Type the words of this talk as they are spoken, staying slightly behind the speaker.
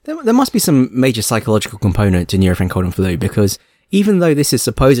There must be some major psychological component to Nurofen Cold and Flu, because even though this is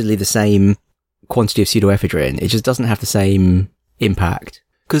supposedly the same quantity of pseudoephedrine, it just doesn't have the same impact.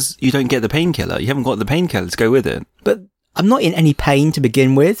 Because you don't get the painkiller. You haven't got the painkiller to go with it. But I'm not in any pain to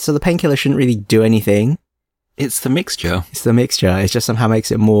begin with, so the painkiller shouldn't really do anything. It's the mixture. It's the mixture. It just somehow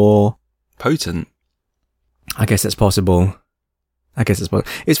makes it more... potent. I guess it's possible.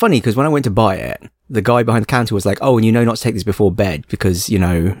 It's funny, because when I went to buy it, the guy behind the counter was like, oh, and not to take this before bed, because, and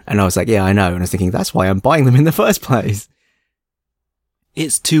I was like, yeah, I know. And I was thinking, that's why I'm buying them in the first place.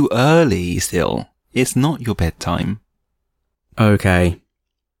 It's too early still. It's not your bedtime. Okay.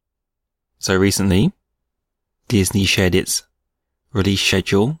 So recently, Disney shared its release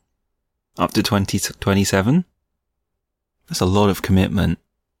schedule up to 2027. That's a lot of commitment.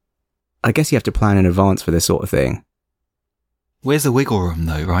 I guess you have to plan in advance for this sort of thing. Where's the wiggle room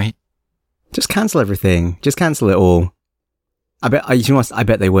though, right? Just cancel everything. Just cancel it all. I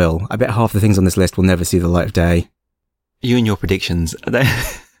bet they will. I bet half the things on this list will never see the light of day. You and your predictions.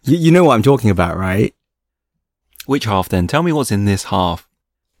 You know what I'm talking about, right? Which half then? Tell me what's in this half.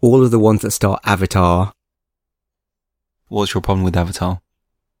 All of the ones that start Avatar. What's your problem with Avatar?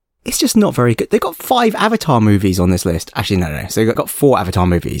 It's just not very good. They've got 5 Avatar movies on this list. Actually, no. So they've got 4 Avatar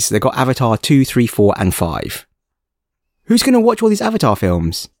movies. They've got Avatar 2, 3, 4, and 5. Who's going to watch all these Avatar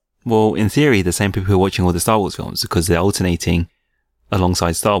films? Well, in theory, the same people who are watching all the Star Wars films, because they're alternating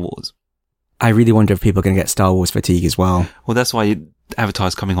alongside Star Wars. I really wonder if people are going to get Star Wars fatigue as well. Well, that's why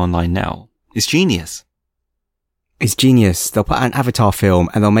Avatar's coming online now. It's genius. It's genius. They'll put out an Avatar film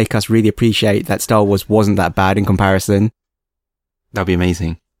and they'll make us really appreciate that Star Wars wasn't that bad in comparison. That'd be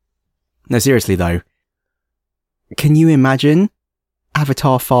amazing. No, seriously though. Can you imagine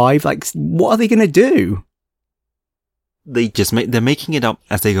Avatar 5? Like, what are they going to do? They're making it up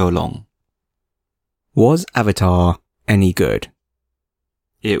as they go along. Was Avatar any good?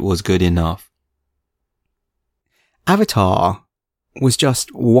 It was good enough. Avatar was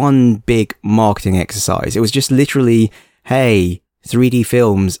just one big marketing exercise. It was just literally, hey, 3D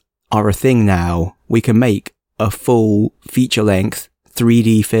films are a thing now. We can make a full feature-length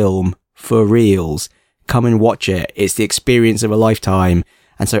 3D film for reals. Come and watch it. It's the experience of a lifetime.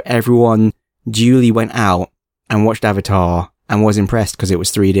 And so everyone duly went out and watched Avatar and was impressed because it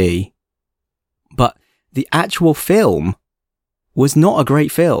was 3D. But the actual film was not a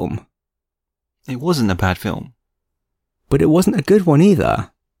great film. It wasn't a bad film. But it wasn't a good one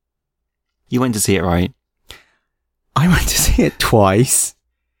either. You went to see it, right? I went to see it twice.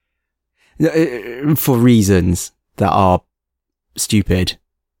 For reasons that are stupid.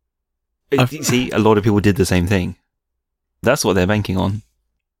 See, a lot of people did the same thing. That's what they're banking on.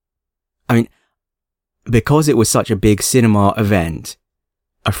 I mean, because it was such a big cinema event,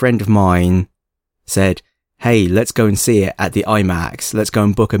 a friend of mine said, hey, let's go and see it at the IMAX. Let's go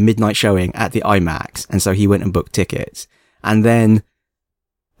and book a midnight showing at the IMAX. And so he went and booked tickets. And then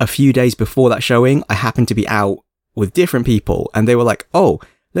a few days before that showing, I happened to be out with different people and they were like, oh,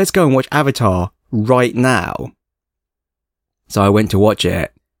 let's go and watch Avatar right now. So I went to watch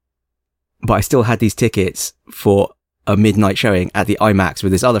it, but I still had these tickets for a midnight showing at the IMAX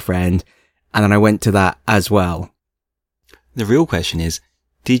with this other friend. And then I went to that as well. The real question is,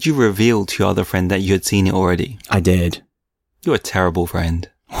 did you reveal to your other friend that you had seen it already? I did. You're a terrible friend.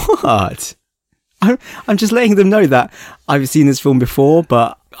 What? I'm just letting them know that I've seen this film before,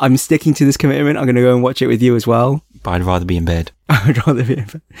 but I'm sticking to this commitment. I'm going to go and watch it with you as well. But I'd rather be in bed. I'd rather be in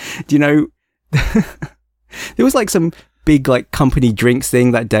bed. Do you know, there was like some big like company drinks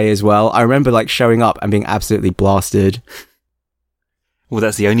thing that day as well. I remember like showing up and being absolutely blasted. Well,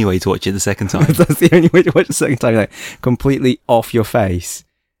 that's the only way to watch it the second time. That's the only way to watch it the second time. Like, completely off your face.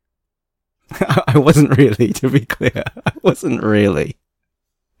 I wasn't really, to be clear. I wasn't really.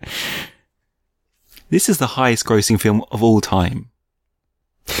 This is the highest grossing film of all time.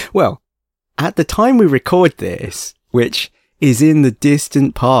 Well, at the time we record this, which is in the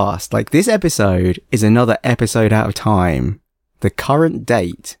distant past, like this episode is another episode out of time. The current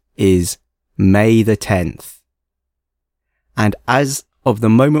date is May the 10th. And as of the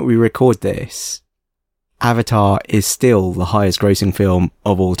moment we record this, Avatar is still the highest grossing film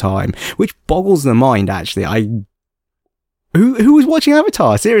of all time, which boggles the mind, actually. Who was watching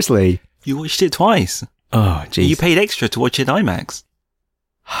Avatar? Seriously? You watched it twice. Oh, jeez. You paid extra to watch it IMAX.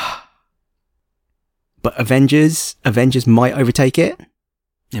 But Avengers might overtake it?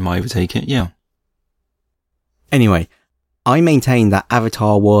 It might overtake it, yeah. Anyway, I maintain that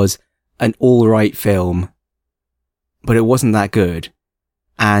Avatar was an alright film, but it wasn't that good.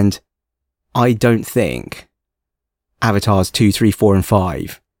 And I don't think Avatars 2, 3, 4, and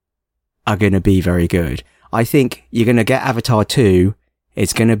 5 are going to be very good. I think you're going to get Avatar 2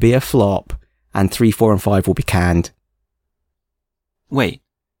 It's going to be a flop, and 3, 4, and 5 will be canned. Wait.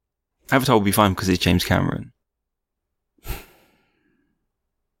 Avatar will be fine because it's James Cameron.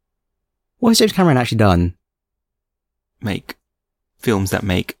 What has James Cameron actually done? Make films that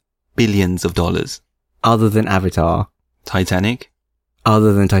make billions of dollars. Other than Avatar? Titanic?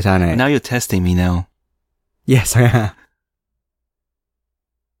 Other than Titanic? Now you're testing me now. Yes, I am.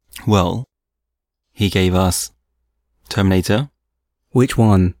 Well, he gave us Terminator. Which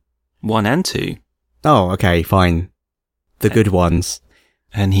one? 1 and 2. Oh, okay, fine. The good ones.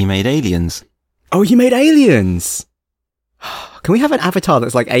 And he made Aliens. Oh, you made Aliens! Can we have an Avatar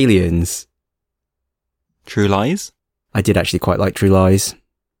that's like Aliens? True Lies? I did actually quite like True Lies.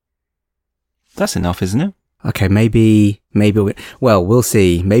 That's enough, isn't it? Okay, maybe, well, we'll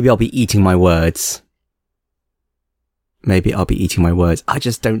see. Maybe I'll be eating my words. I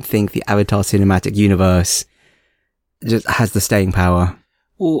just don't think the Avatar cinematic universe just has the staying power.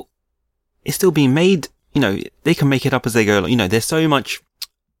 Well, it's still being made, they can make it up as they go. There's so much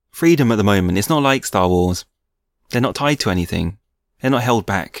freedom at the moment. It's not like Star Wars. They're not tied to anything. They're not held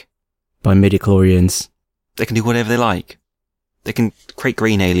back. By midichlorians. They can do whatever they like. They can create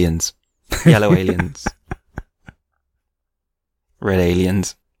green aliens, yellow aliens, red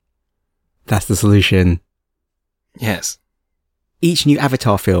aliens. That's the solution. Yes. Each new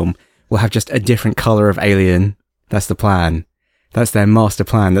Avatar film will have just a different colour of alien. That's the plan. That's their master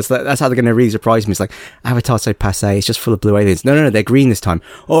plan. That's how they're going to really surprise me. It's like, Avatar's so passé, it's just full of blue aliens. No, they're green this time.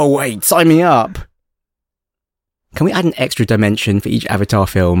 Oh, wait, sign me up. Can we add an extra dimension for each Avatar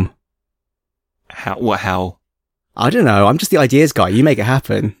film? How? I don't know. I'm just the ideas guy. You make it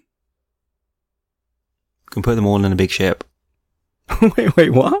happen. Can put them all in a big ship. Wait,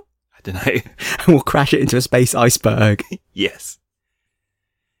 what? I don't know. And we'll crash it into a space iceberg. Yes.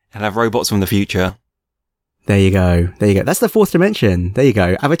 And have robots from the future. There you go. That's the fourth dimension. There you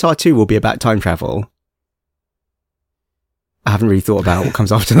go. Avatar 2 will be about time travel. I haven't really thought about what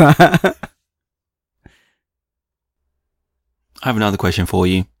comes after that. I have another question for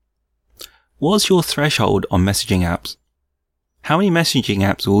you. What's your threshold on messaging apps? How many messaging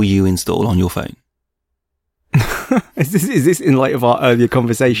apps will you install on your phone? Is this in light of our earlier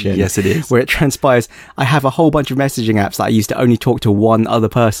conversation? Yes, it is. Where it transpires, I have a whole bunch of messaging apps that I used to only talk to one other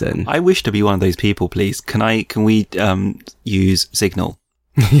person. I wish to be one of those people, please. Can we use Signal?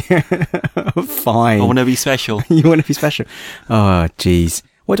 Yeah, fine. I want to be special. You want to be special? Oh, jeez.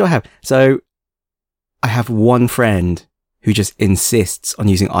 What do I have? So, I have one friend who just insists on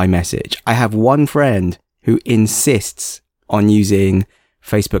using iMessage. I have one friend who insists on using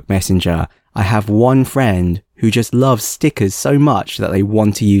Facebook Messenger. I have one friend who just loves stickers so much that they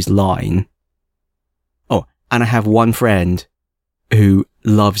want to use Line. Oh, and I have one friend who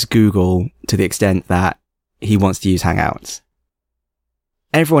loves Google to the extent that he wants to use Hangouts.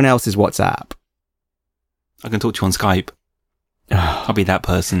 Everyone else is WhatsApp. I can talk to you on Skype. I'll be that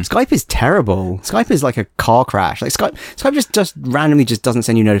person. Skype is terrible. Skype is like a car crash. Like Skype just randomly just doesn't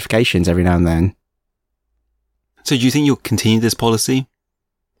send you notifications every now and then. So do you think you'll continue this policy?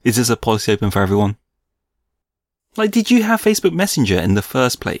 Is this a policy open for everyone? Like, did you have Facebook Messenger in the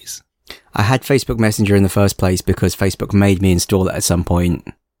first place? I had Facebook Messenger in the first place because Facebook made me install it at some point.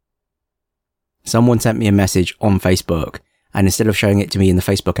 Someone sent me a message on Facebook, and instead of showing it to me in the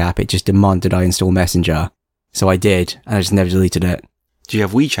Facebook app, it just demanded I install Messenger. So I did, and I just never deleted it. Do you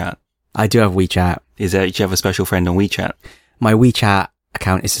have WeChat? I do have WeChat. Do you have a special friend on WeChat? My WeChat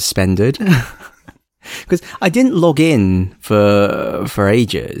account is suspended. Because I didn't log in for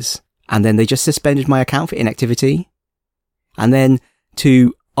ages, and then they just suspended my account for inactivity. And then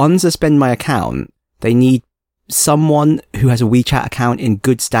to unsuspend my account, they need someone who has a WeChat account in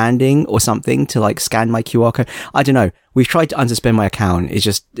good standing or something to like scan my QR code. I don't know. We've tried to unsuspend my account.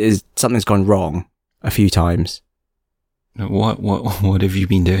 Something's gone wrong a few times. What have you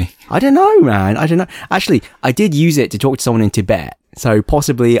been doing? I don't know, man. I don't know. Actually, I did use it to talk to someone in Tibet. So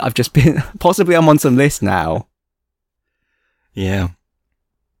possibly I'm on some list now. Yeah.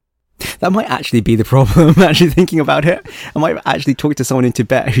 That might actually be the problem. I'm actually thinking about it. I might actually talk to someone in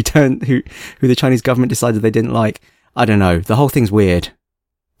Tibet who the Chinese government decided they didn't like. I don't know. The whole thing's weird.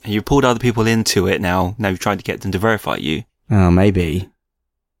 You pulled other people into it now. Now you've tried to get them to verify you. Oh, maybe.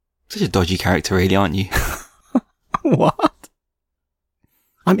 Such a dodgy character, really, aren't you? What?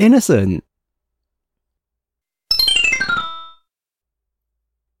 I'm innocent.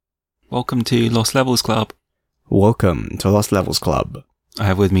 Welcome to Lost Levels Club. Welcome to Lost Levels Club. I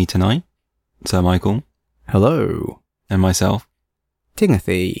have with me tonight Sir Michael. Hello. And myself.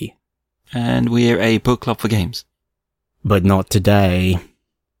 Timothy. And we're a book club for games. But not today.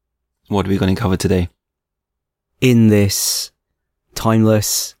 What are we going to cover today? In this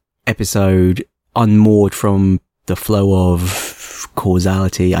timeless episode, unmoored from the flow of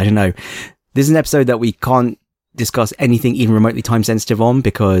causality. I don't know. This is an episode that we can't discuss anything even remotely time sensitive on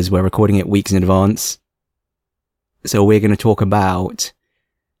because we're recording it weeks in advance. So we're going to talk about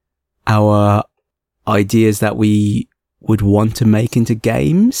our ideas that we would want to make into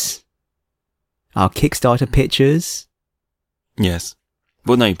games, our Kickstarter pitches. Yes.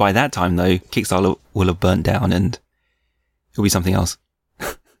 Well, no, by that time though, Kickstarter will have burnt down and it'll be something else.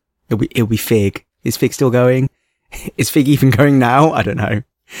 It'll be Fig. Is Fig still going? Is Fig even going now? I don't know.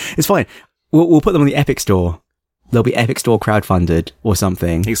 It's fine. We'll put them on the Epic Store. They'll be Epic Store crowdfunded or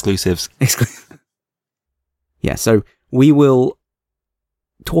something. Exclusives. Yeah, so we will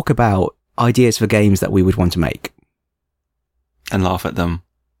talk about ideas for games that we would want to make. And laugh at them.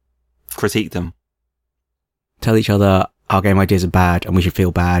 Critique them. Tell each other our game ideas are bad and we should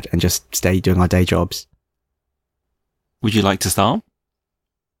feel bad and just stay doing our day jobs. Would you like to start?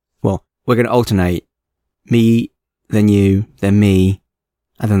 Well, we're going to alternate. Me, then you, then me.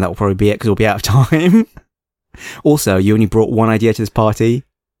 And then that will probably be it because we'll be out of time. Also, you only brought one idea to this party.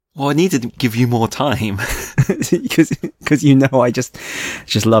 Well, I need to give you more time. Because you know I just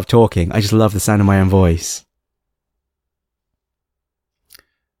love talking. I just love the sound of my own voice.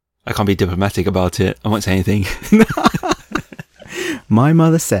 I can't be diplomatic about it. I won't say anything. My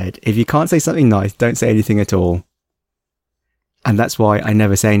mother said, if you can't say something nice, don't say anything at all. And that's why I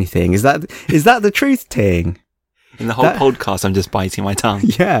never say anything. Is that the truth, Ting? In the whole podcast, I'm just biting my tongue.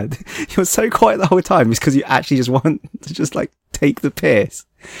 Yeah, you're so quiet the whole time. It's because you actually just want to just like take the piss.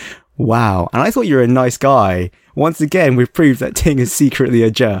 Wow. And I thought you were a nice guy. Once again, we've proved that Ting is secretly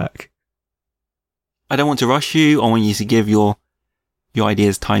a jerk. I don't want to rush you. I want you to give your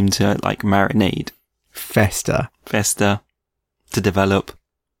ideas time to like marinate. Fester. To develop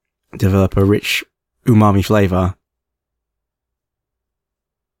a rich umami flavor.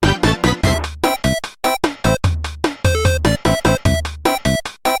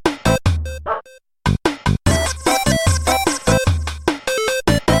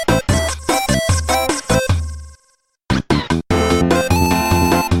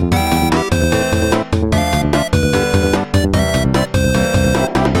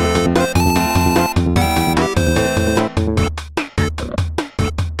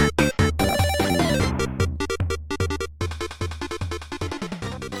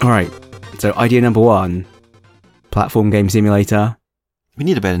 Alright, so idea number 1, platform game simulator. We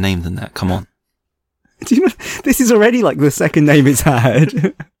need a better name than that, come on. Do you know, this is already like the second name it's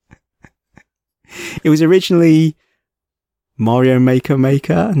had. It was originally Mario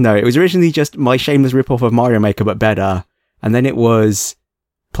Maker. No, it was originally just my shameless ripoff of Mario Maker, but better. And then it was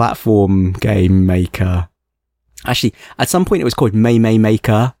Platform Game Maker. Actually, at some point it was called May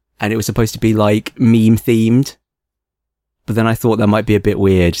Maker, and it was supposed to be like meme themed. But then I thought that might be a bit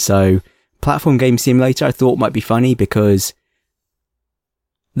weird. So Platform Game Simulator I thought might be funny because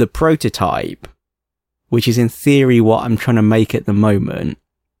the prototype, which is in theory what I'm trying to make at the moment,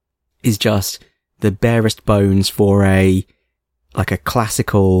 is just the barest bones for a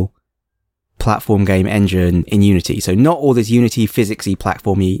classical platform game engine in Unity. So not all this Unity physicsy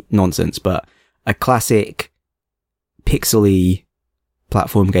platformy nonsense, but a classic pixely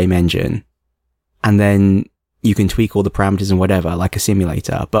platform game engine. And then you can tweak all the parameters and whatever, like a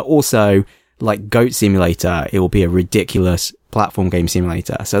simulator. But also, like Goat Simulator, it will be a ridiculous platform game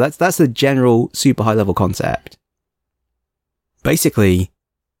simulator. So that's the general super high level concept. Basically,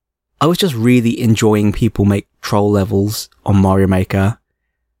 I was just really enjoying people make troll levels on Mario Maker.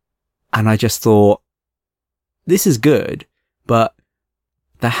 And I just thought, this is good, but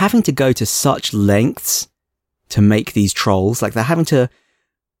they're having to go to such lengths to make these trolls. Like they're having to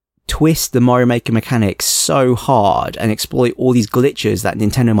twist the Mario Maker mechanics so hard and exploit all these glitches that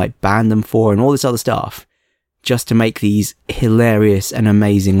Nintendo might ban them for and all this other stuff just to make these hilarious and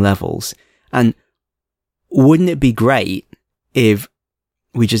amazing levels. And wouldn't it be great if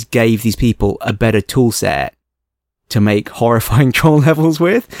we just gave these people a better tool set to make horrifying troll levels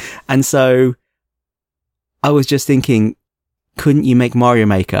with? And so I was just thinking, couldn't you make Mario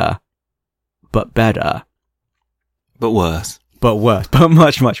Maker but better? But worse. But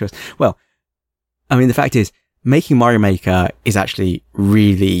much, much worse. Well, I mean, the fact is, making Mario Maker is actually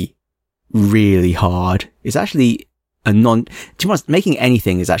really, really hard. It's actually to be honest, making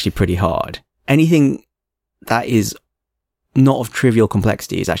anything is actually pretty hard. Anything that is not of trivial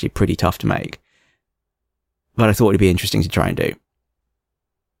complexity is actually pretty tough to make. But I thought it'd be interesting to try and do.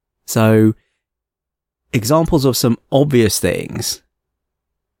 So, examples of some obvious things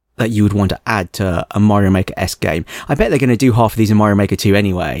that you would want to add to a Mario Maker-esque game. I bet they're going to do half of these in Mario Maker 2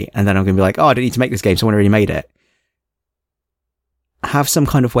 anyway, and then I'm going to be like, oh, I don't need to make this game, someone already made it. have some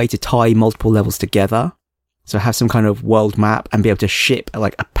kind of way to tie multiple levels together. So have some kind of world map and be able to ship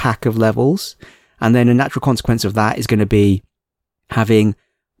like a pack of levels. And then a natural consequence of that is going to be having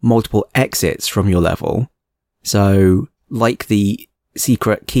multiple exits from your level. So like the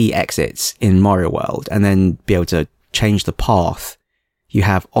secret key exits in Mario World, and then be able to change the path you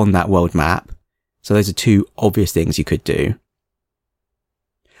have on that world map. So those are two obvious things you could do.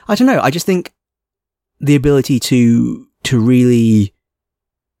 I don't know. I just think the ability to really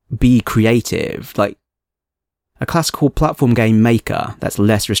be creative, like a classical platform game Maker that's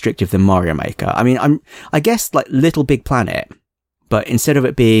less restrictive than Mario Maker. I mean, I guess like Little Big Planet, but instead of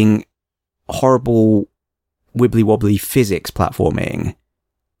it being horrible wibbly wobbly physics platforming,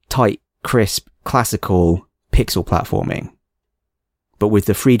 tight, crisp, classical pixel platforming, but with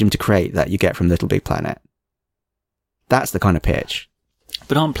the freedom to create that you get from Little Big Planet. That's the kind of pitch.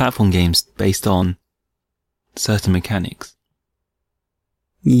 But aren't platform games based on certain mechanics?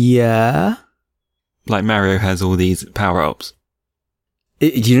 Yeah. Like Mario has all these power-ups. Do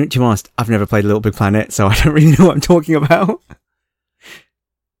you know, honest, I've never played Little Big Planet, so I don't really know what I'm talking about.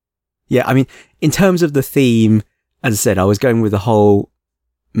 Yeah, I mean, in terms of the theme, as I said, I was going with the whole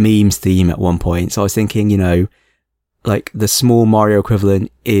memes theme at one point. So I was thinking, you know, like the small Mario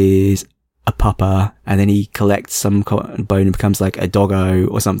equivalent is a pupper, and then he collects some bone and becomes like a doggo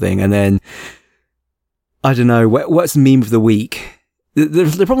or something. And then, I don't know, what's the meme of the week?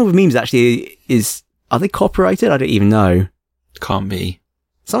 The problem with memes actually is, are they copyrighted? I don't even know. Can't be.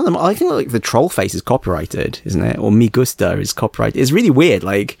 Some of them, I think like the troll face is copyrighted, isn't it? Or Me Gusta is copyrighted. It's really weird.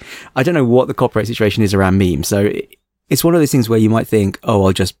 Like, I don't know what the copyright situation is around memes. So it's one of those things where you might think, oh,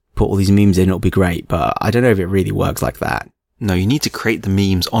 I'll just put all these memes in, it'll be great. But I don't know if it really works like that. No, you need to create the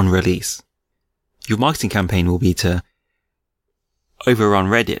memes on release. Your marketing campaign will be to overrun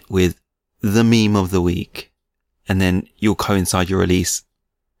Reddit with the meme of the week. And then you'll coincide your release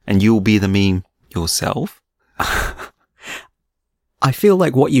and you'll be the meme yourself. I feel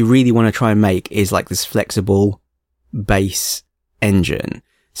like what you really want to try and make is like this flexible base engine.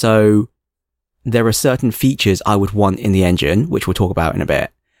 So there are certain features I would want in the engine, which we'll talk about in a bit.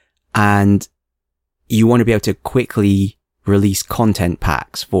 And you want to be able to quickly release content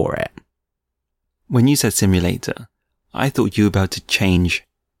packs for it. When you said simulator, I thought you were about to change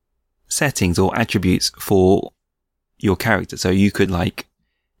settings or attributes for your character. So you could like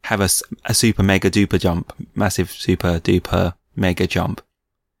have a super mega duper jump, massive super duper mega jump,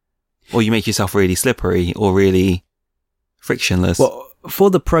 or you make yourself really slippery or really frictionless. Well, for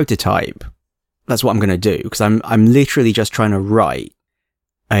the prototype, that's what I'm going to do, because I'm literally just trying to write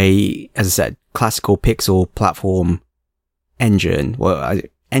as I said, classical pixel platform engine. Well,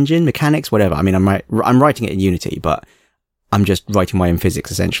 engine mechanics, whatever. I mean, I'm writing it in Unity, but I'm just writing my own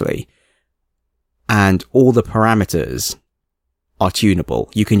physics essentially. And all the parameters are tunable.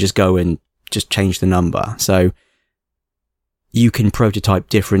 You can just go and just change the number. So you can prototype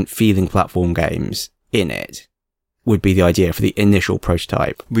different feeling platform games in it, would be the idea for the initial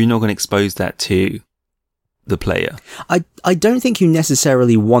prototype. We're not going to expose that to the player. I don't think you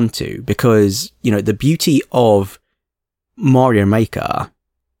necessarily want to, because, you know, the beauty of Mario Maker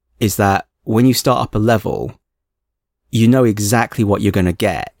is that when you start up a level, you know exactly what you're going to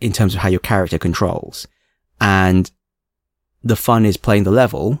get in terms of how your character controls. And the fun is playing the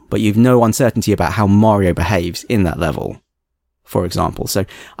level, but you've no uncertainty about how Mario behaves in that level, for example. So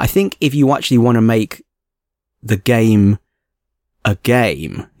I think if you actually want to make the game a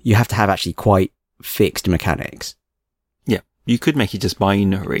game, you have to have actually quite fixed mechanics. Yeah, you could make it just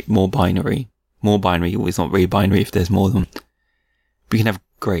binary, more binary. More binary, it's not really binary if there's more than. We can have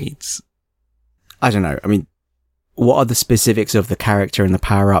grades. I don't know. I mean, what are the specifics of the character and the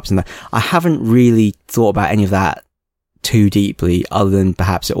power-ups and that? I haven't really thought about any of that too deeply, other than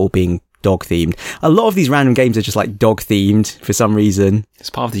perhaps it all being dog-themed. A lot of these random games are just like dog-themed for some reason. It's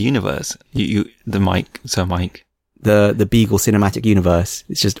part of the universe. The Beagle cinematic universe.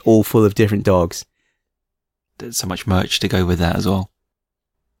 It's just all full of different dogs. There's so much merch to go with that as well.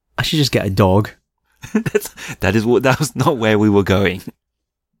 I should just get a dog. That was not where we were going.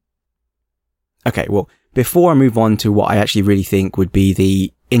 Okay, well, before I move on to what I actually really think would be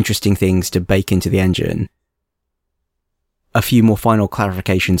the interesting things to bake into the engine, a few more final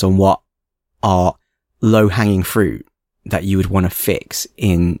clarifications on what low-hanging fruit that you would want to fix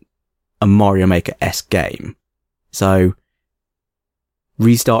in a Mario Maker-esque game. So,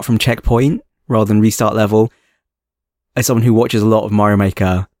 restart from checkpoint rather than restart level. As someone who watches a lot of Mario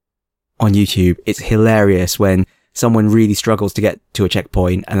Maker on YouTube, it's hilarious when someone really struggles to get to a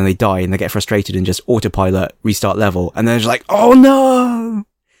checkpoint and then they die and they get frustrated and just autopilot restart level and then they're just like, oh no!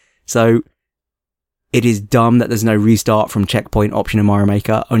 So, it is dumb that there's no restart from checkpoint option in Mario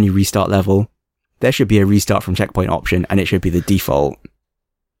Maker, only restart level. There should be a restart from checkpoint option, and it should be the default.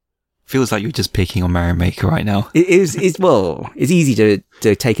 Feels like you're just picking on Mario Maker right now. It's easy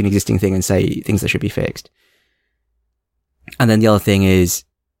to take an existing thing and say things that should be fixed. And then the other thing is,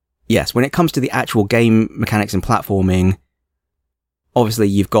 yes, when it comes to the actual game mechanics and platforming, obviously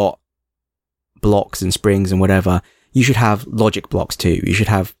you've got blocks and springs and whatever. You should have logic blocks too. You should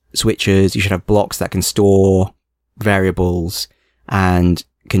have switches. You should have blocks that can store variables and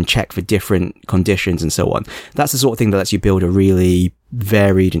can check for different conditions and so on. That's the sort of thing that lets you build a really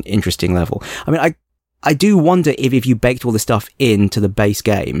varied and interesting level. I mean, I do wonder if you baked all the stuff into the base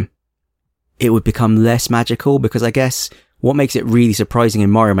game, it would become less magical, because I guess what makes it really surprising in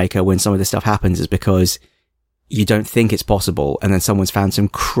Mario Maker when some of this stuff happens is because you don't think it's possible, and then someone's found some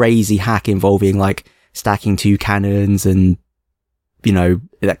crazy hack involving like stacking 2 cannons and, you know,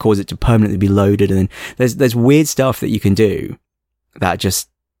 that cause it to permanently be loaded. And there's weird stuff that you can do that just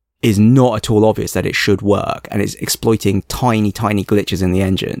is not at all obvious that it should work, and it's exploiting tiny glitches in the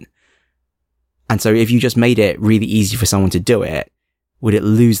engine. And so if you just made it really easy for someone to do it, would it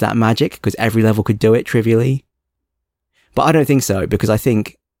lose that magic because every level could do it trivially? But I don't think so, because I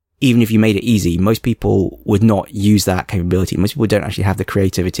think even if you made it easy, most people would not use that capability. Most people don't actually have the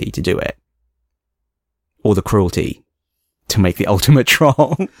creativity to do it, or the cruelty to make the ultimate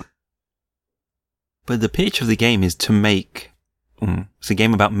troll. But the pitch of the game is to make... it's a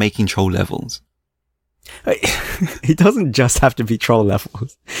game about making troll levels. It doesn't just have to be troll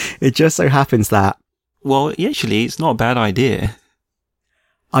levels. It just so happens that... Well, actually, it's not a bad idea.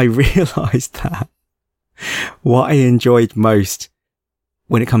 I realised that what I enjoyed most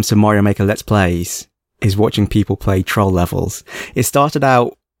when it comes to Mario Maker Let's Plays is watching people play troll levels. It started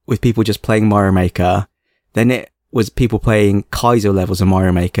out with people just playing Mario Maker, then it was people playing Kaizo levels of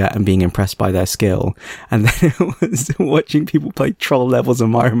Mario Maker and being impressed by their skill. And then it was watching people play troll levels of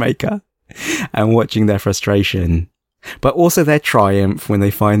Mario Maker and watching their frustration, but also their triumph when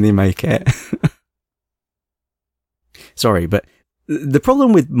they finally make it. Sorry, but the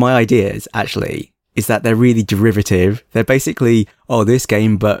problem with my ideas actually is that they're really derivative. They're basically, oh, this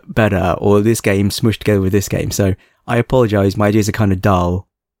game, but better, or this game smushed together with this game. So I apologize. My ideas are kind of dull.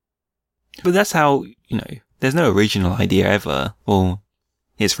 But that's how, you know, there's no original idea ever. Well,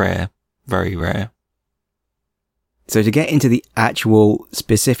 it's rare. Very rare. So to get into the actual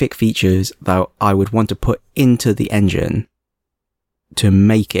specific features that I would want to put into the engine to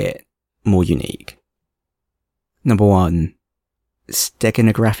make it more unique. Number 1,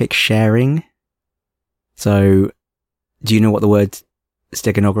 steganographic sharing. So, do you know what the word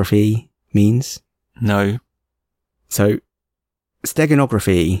steganography means? No. So,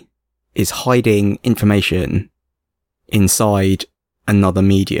 steganography is hiding information inside another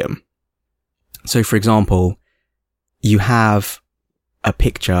medium. So, for example, you have a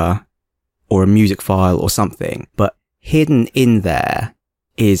picture or a music file or something, but hidden in there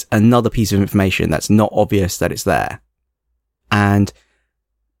is another piece of information that's not obvious that it's there. And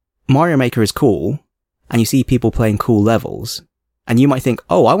Mario Maker is cool, and you see people playing cool levels, and you might think,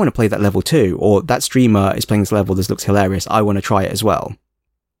 oh, I want to play that level too, or that streamer is playing this level, this looks hilarious, I want to try it as well.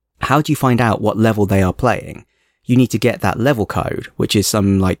 How do you find out what level they are playing? You need to get that level code, which is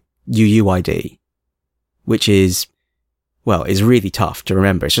some like UUID, which is, well, is really tough to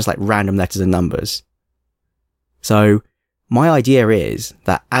remember. It's just like random letters and numbers. So my idea is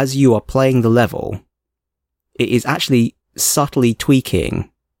that as you are playing the level, it is actually subtly tweaking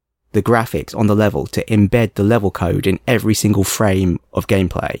the graphics on the level to embed the level code in every single frame of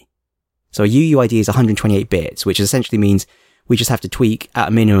gameplay. So a UUID is 128 bits, which essentially means we just have to tweak at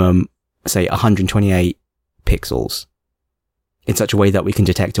a minimum, say 128 pixels in such a way that we can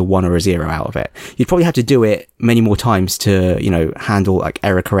detect a 1 or a 0 out of it. You'd probably have to do it many more times to, you know, handle like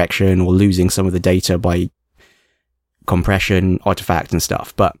error correction or losing some of the data by compression, artifact and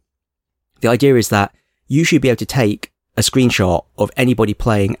stuff. But the idea is that you should be able to take a screenshot of anybody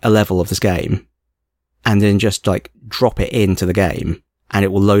playing a level of this game and then just like drop it into the game and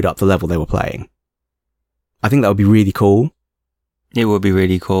it will load up the level they were playing. I think that would be really cool. It would be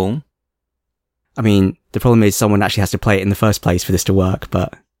really cool. I mean, the problem is someone actually has to play it in the first place for this to work,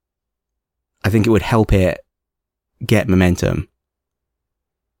 but I think it would help it get momentum.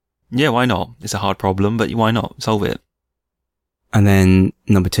 Yeah, why not? It's a hard problem, but why not? Solve it. And then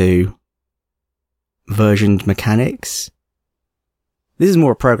number 2, versioned mechanics. This is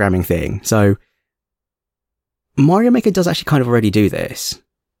more a programming thing. So Mario Maker does actually kind of already do this.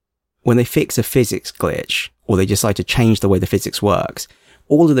 When they fix a physics glitch, or they decide to change the way the physics works,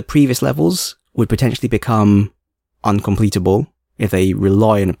 all of the previous levels would potentially become uncompletable if they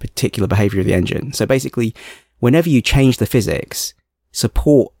rely on a particular behavior of the engine. So basically, whenever you change the physics,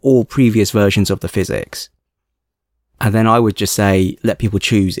 support all previous versions of the physics. And then I would just say, let people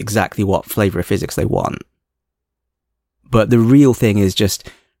choose exactly what flavor of physics they want. But the real thing is just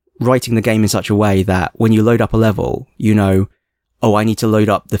writing the game in such a way that when you load up a level, you know, oh, I need to load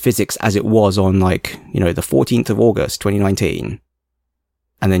up the physics as it was on like, you know, the 14th of August, 2019,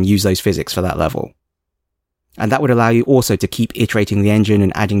 and then use those physics for that level. And that would allow you also to keep iterating the engine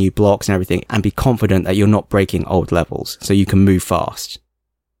and adding new blocks and everything and be confident that you're not breaking old levels. So you can move fast,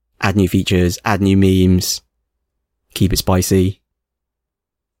 add new features, add new memes, keep it spicy.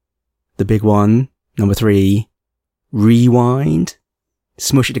 The big one, number 3, rewind,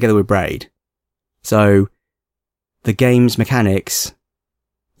 smush it together with Braid. So the game's mechanics,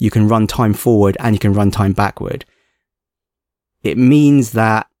 you can run time forward and you can run time backward. It means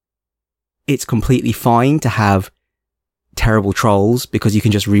that it's completely fine to have terrible trolls because you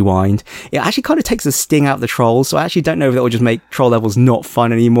can just rewind. It actually kind of takes the sting out of the trolls. So I actually don't know if that will just make troll levels not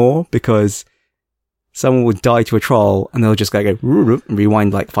fun anymore, because someone will die to a troll and they'll just go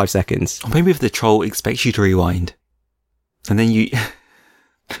rewind like 5 seconds. Or maybe if the troll expects you to rewind and then you,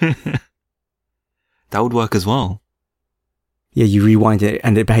 that would work as well. Yeah, you rewind it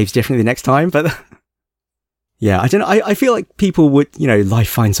and it behaves differently the next time. But yeah, I don't know. I feel like people would, you know, life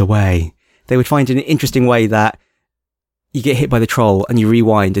finds a way. They would find an interesting way that you get hit by the troll and you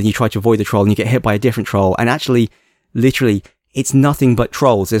rewind and you try to avoid the troll and you get hit by a different troll. And actually, literally, it's nothing but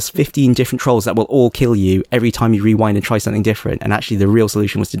trolls. There's 15 different trolls that will all kill you every time you rewind and try something different. And actually, the real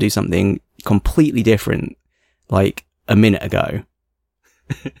solution was to do something completely different, like a minute ago.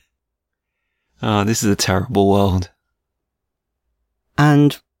 Oh, this is a terrible world.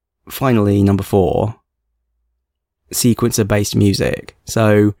 And finally, number 4, sequencer-based music.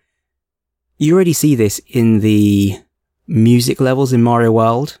 So you already see this in the music levels in Mario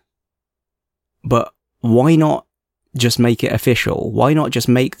World, but why not just make it official? Why not just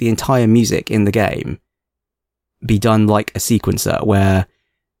make the entire music in the game be done like a sequencer, where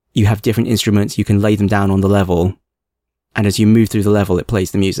you have different instruments, you can lay them down on the level, and as you move through the level, it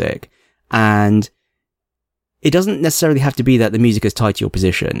plays the music. And it doesn't necessarily have to be that the music is tied to your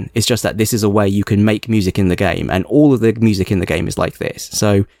position. It's just that this is a way you can make music in the game, and all of the music in the game is like this.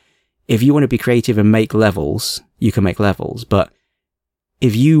 So if you want to be creative and make levels, you can make levels. But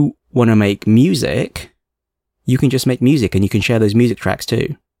if you want to make music, you can just make music and you can share those music tracks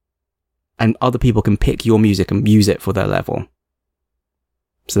too. And other people can pick your music and use it for their level.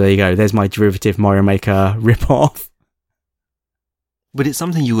 So there you go. There's my derivative Mario Maker ripoff. But it's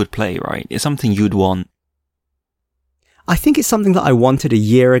something you would play, right? It's something you'd want. I think it's something that I wanted a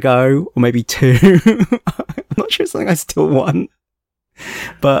year ago, or maybe 2. I'm not sure it's something I still want.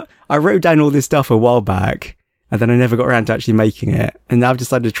 But I wrote down all this stuff a while back, and then I never got around to actually making it. And now I've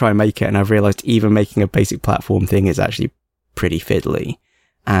decided to try and make it, and I've realised even making a basic platform thing is actually pretty fiddly.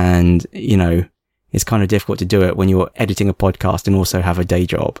 And, you know, it's kind of difficult to do it when you're editing a podcast and also have a day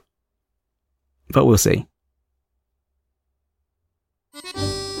job. But we'll see.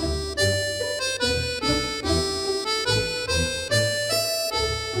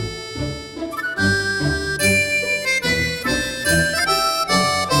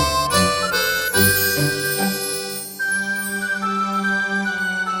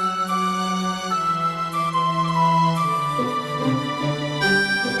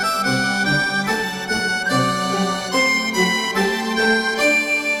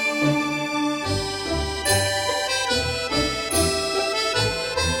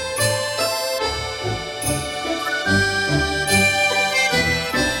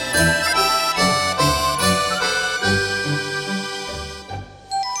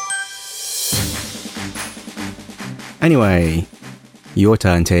 Anyway, your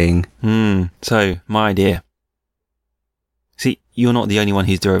turn, Ting. So, my idea. See, you're not the only one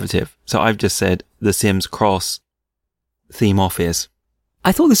who's derivative. So I've just said The Sims Cross theme office.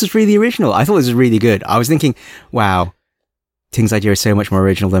 I thought this was really original. I thought this was really good. I was thinking, wow, Ting's idea is so much more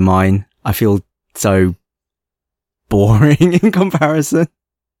original than mine. I feel so boring in comparison.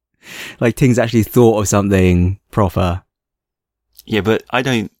 Like Ting's actually thought of something proper. Yeah, but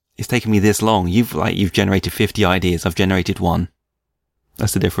it's taken me this long. You've generated 50 ideas. I've generated 1.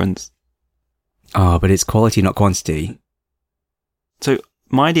 That's the difference. Oh, but it's quality, not quantity. So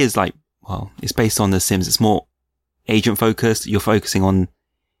my idea is it's based on The Sims. It's more agent focused. You're focusing on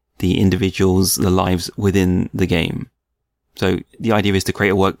the individuals, the lives within the game. So the idea is to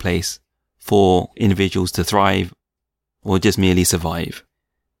create a workplace for individuals to thrive or just merely survive.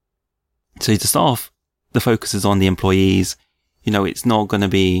 So to start off, the focus is on the employees. You know, it's not going to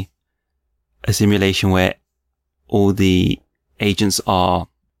be a simulation where all the agents are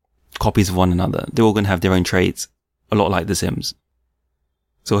copies of one another. They're all going to have their own traits, a lot like The Sims.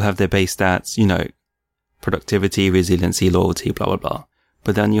 So they'll have their base stats, you know, productivity, resiliency, loyalty, blah, blah, blah.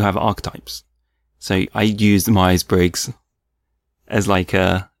 But then you have archetypes. So I used Myers-Briggs as like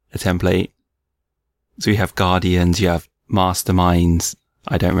a template. So you have guardians, you have masterminds.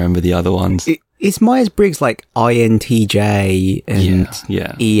 I don't remember the other ones. Is Myers-Briggs like INTJ and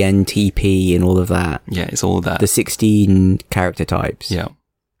ENTP and all of that? Yeah, it's all that. The 16 character types. Yeah.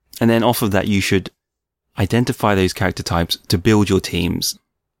 And then off of that, you should identify those character types to build your teams,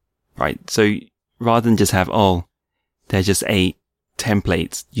 right? So rather than just have, they're just 8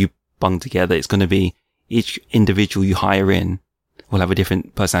 templates you bung together, it's going to be each individual you hire in will have a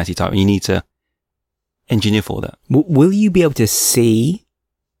different personality type, and you need to engineer for that. Will you be able to see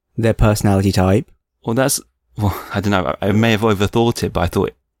their personality type? Well, I don't know. I may have overthought it, but I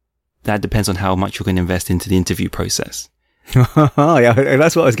thought that depends on how much you're going to invest into the interview process. Yeah,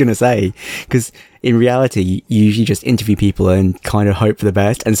 that's what I was going to say. Because in reality, you usually just interview people and kind of hope for the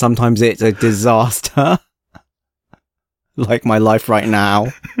best. And sometimes it's a disaster. Like my life right now.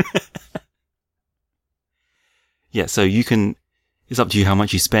 Yeah, so it's up to you how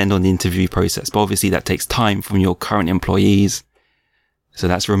much you spend on the interview process. But obviously that takes time from your current employees. So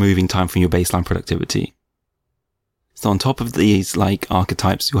that's removing time from your baseline productivity. So on top of these like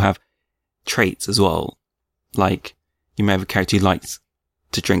archetypes, you'll have traits as well. Like you may have a character who likes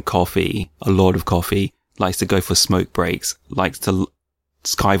to drink coffee, a lot of coffee, likes to go for smoke breaks, likes to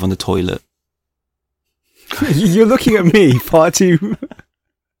skive on the toilet. You're looking at me far too...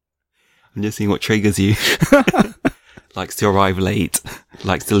 I'm just seeing what triggers you. Likes to arrive late,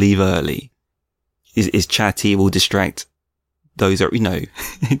 likes to leave early, is chatty, will distract. Those are,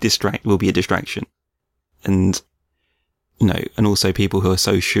 will be a distraction. And, and also people who are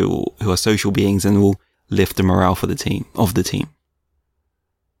social beings and will lift the morale of the team.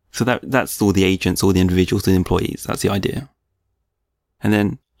 So that's all the agents, all the individuals, the employees. That's the idea. And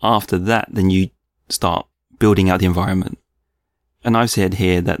then after that, then you start building out the environment. And I've said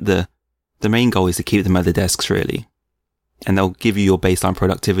here that the main goal is to keep them at the desks, really. And they'll give you your baseline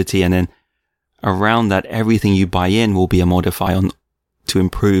productivity, and then around that, everything you buy in will be a modifier to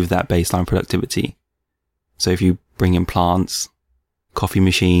improve that baseline productivity. So if you bring in plants, coffee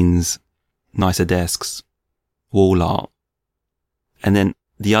machines, nicer desks, wall art, and then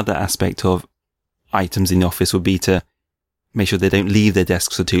the other aspect of items in the office would be to make sure they don't leave their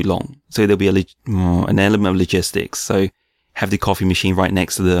desks for too long. So there'll be an element of logistics. So have the coffee machine right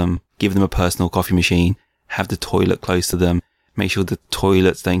next to them, give them a personal coffee machine, have the toilet close to them, make sure the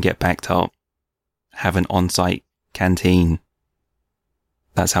toilets don't get backed up, have an on-site canteen.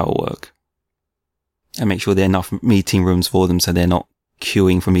 That's how it'll work. And make sure there are enough meeting rooms for them so they're not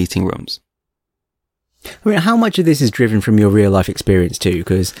queuing for meeting rooms. I mean, how much of this is driven from your real life experience too?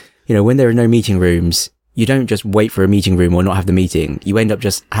 Because, when there are no meeting rooms, you don't just wait for a meeting room or not have the meeting. You end up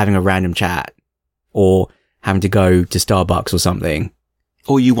just having a random chat or having to go to Starbucks or something.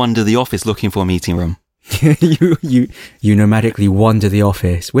 Or you wander the office looking for a meeting room. you nomadically wander the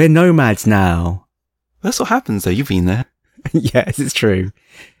office. We're nomads now. That's what happens though. You've been there. Yes, it's true.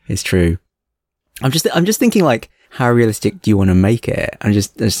 It's true. I'm just thinking like, how realistic do you want to make it? I'm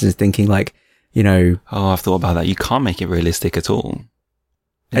just thinking like, Oh, I've thought about that. You can't make it realistic at all.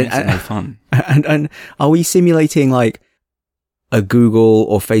 It makes it no fun. And are we simulating like a Google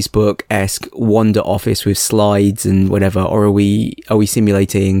or Facebook-esque wander office with slides and whatever, or are we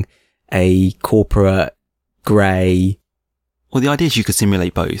simulating a corporate grey? Well, the idea is you could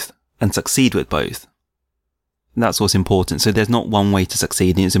simulate both and succeed with both. And that's what's important. So there's not one way to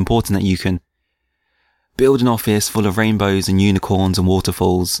succeed, and it's important that you can build an office full of rainbows and unicorns and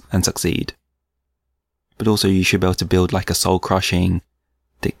waterfalls and succeed. But also you should be able to build like a soul-crushing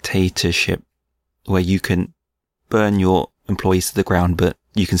dictatorship where you can burn your employees to the ground, but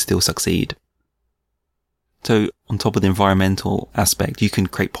you can still succeed. So on top of the environmental aspect, you can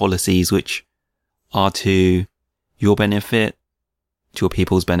create policies which are to your benefit, to your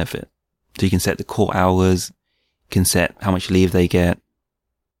people's benefit. So you can set the core hours, you can set how much leave they get.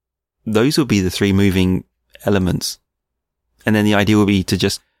 Those would be the 3 moving elements. And then the idea would be to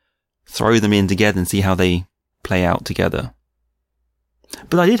just throw them in together and see how they play out together.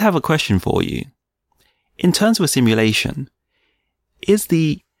 But I did have a question for you. In terms of a simulation, is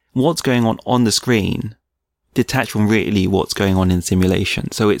what's going on the screen detached from really what's going on in the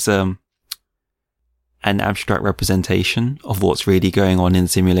simulation? So it's an abstract representation of what's really going on in the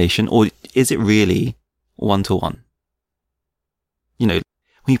simulation, or is it really one-to-one? When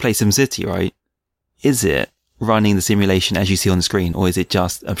you play SimCity, right? Is it running the simulation as you see on the screen, or is it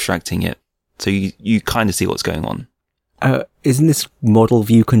just abstracting it? So you kind of see what's going on. isn't this model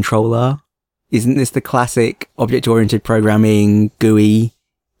view controller? Isn't this the classic object-oriented programming GUI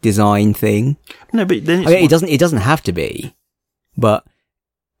design thing? No, but then it doesn't have to be. But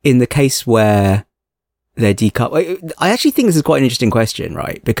in the case where they're decoupled, I actually think this is quite an interesting question,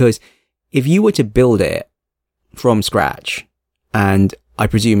 right? Because if you were to build it from scratch, and I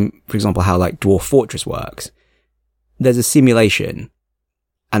presume, for example, how like Dwarf Fortress works, there's a simulation,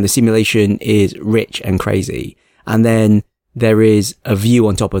 and the simulation is rich and crazy, and then there is a view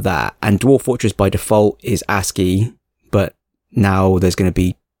on top of that, and Dwarf Fortress by default is ASCII, but now there's going to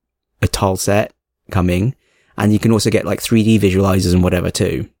be a tile set coming, and you can also get like 3D visualizers and whatever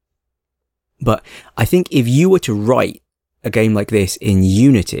too. But I think if you were to write a game like this in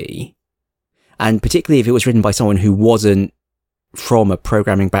Unity, and particularly if it was written by someone who wasn't from a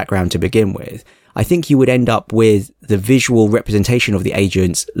programming background to begin with, I think you would end up with the visual representation of the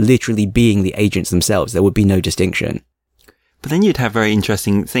agents literally being the agents themselves. There would be no distinction. But then you'd have very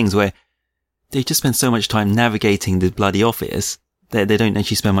interesting things where they just spend so much time navigating the bloody office that they don't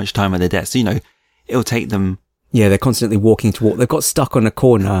actually spend much time at their desk. So, you know, it'll take them... Yeah, they're constantly walking to walk. They've got stuck on a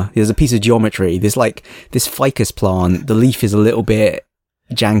corner. There's a piece of geometry. There's like this ficus plant. The leaf is a little bit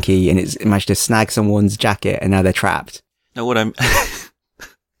janky and it's managed to snag someone's jacket and now they're trapped. No, what I'm...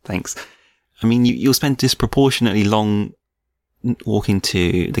 Thanks. I mean, you'll spend disproportionately long walking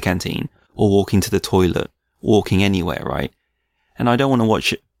to the canteen or walking to the toilet, walking anywhere, right? And I don't want to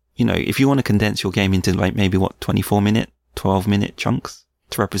watch it, you know, if you want to condense your game into like maybe 24-minute, 12-minute chunks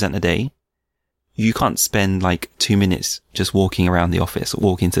to represent a day, you can't spend like 2 minutes just walking around the office or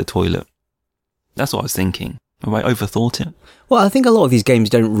walking to the toilet. That's what I was thinking. Have I overthought it? Well, I think a lot of these games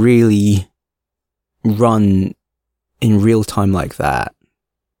don't really run in real time like that.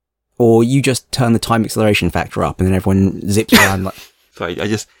 Or you just turn the time acceleration factor up and then everyone zips around like... Sorry,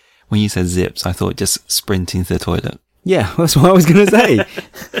 when you said zips, I thought just sprinting to the toilet. Yeah, that's what I was going to say.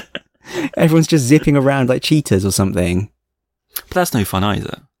 Everyone's just zipping around like cheetahs or something. But that's no fun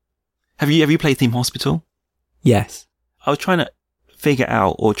either. Have you played Theme Hospital? Yes. I was trying to figure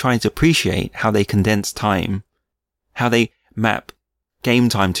out or trying to appreciate how they condense time, how they map game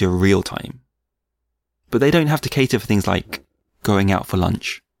time to real time. But they don't have to cater for things like going out for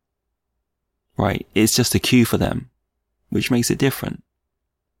lunch. Right? It's just a queue for them, which makes it different.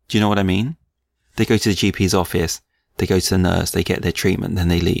 Do you know what I mean? They go to the GP's office, they go to the nurse, they get their treatment, then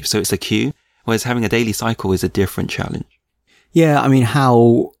they leave. So it's a queue, whereas having a daily cycle is a different challenge. Yeah, I mean,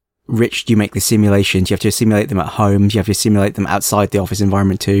 how rich do you make the simulations? Do you have to simulate them at home? Do you have to simulate them outside the office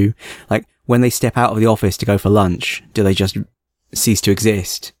environment too? Like, when they step out of the office to go for lunch, do they just cease to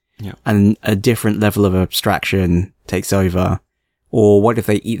exist? Yeah. And a different level of abstraction takes over? Or what if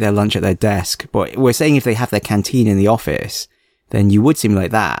they eat their lunch at their desk? But we're saying if they have their canteen in the office, then you would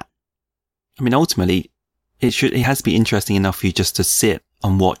simulate that. I mean, ultimately, it has to be interesting enough for you just to sit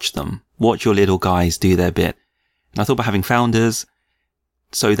and watch them. Watch your little guys do their bit. And I thought about having founders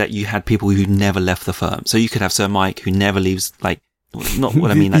so that you had people who never left the firm. So you could have Sir Mike who never leaves, like, not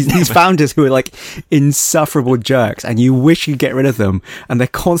what I mean. These founders who are like insufferable jerks and you wish you'd get rid of them and they're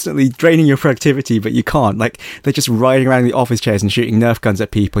constantly draining your productivity, but you can't. Like, they're just riding around the office chairs and shooting Nerf guns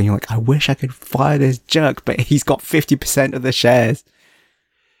at people and you're like, I wish I could fire this jerk, but he's got 50% of the shares.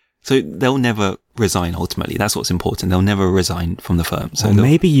 So they'll never resign ultimately. That's what's important. They'll never resign from the firm. So well,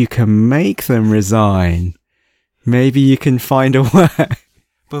 maybe you can make them resign. Maybe you can find a way.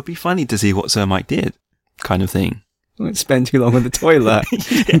 But it'd be funny to see what Sir Mike did, kind of thing. Don't spend too long on the toilet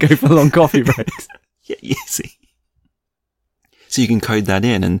and go for long coffee breaks. Yeah, easy. So you can code that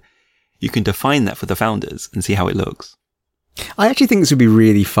in and you can define that for the founders and see how it looks. I actually think this would be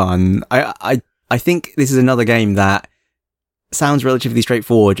really fun. I think this is another game that sounds relatively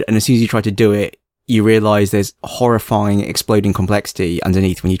straightforward, and as soon as you try to do it, you realise there's horrifying exploding complexity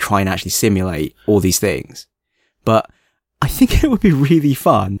underneath when you try and actually simulate all these things. But I think it would be really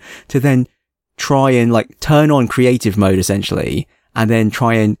fun to then try and like turn on creative mode essentially, and then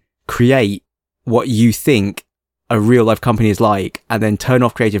try and create what you think a real life company is like, and then turn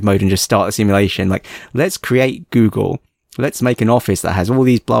off creative mode and just start a simulation. Like, let's create Google. Let's make an office that has all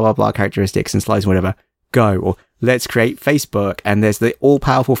these blah, blah, blah characteristics and slides and whatever. Go. Or let's create Facebook and there's the all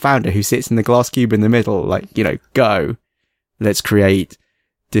powerful founder who sits in the glass cube in the middle. Like, you know, go. Let's create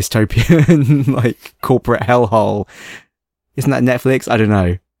dystopian, like corporate hellhole. Isn't that Netflix? I don't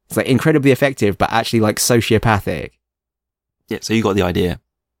know. It's like incredibly effective, but actually like sociopathic. Yeah, so you got the idea.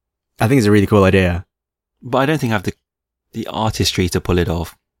 I think it's a really cool idea. But I don't think I have the artistry to pull it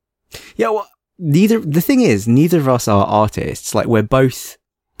off. Yeah, well, the thing is, neither of us are artists. Like, we're both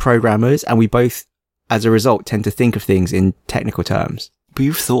programmers and we both, as a result, tend to think of things in technical terms. But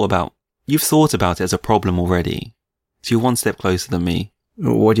you've thought about it as a problem already. So you're one step closer than me.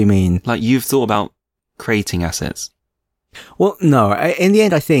 What do you mean? Like, you've thought about creating assets. Well, no. In the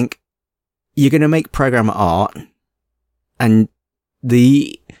end, I think you're going to make programmer art, and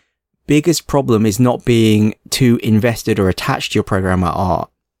the biggest problem is not being too invested or attached to your programmer art.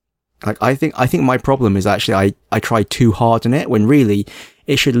 Like, I think my problem is actually I try too hard on it, when really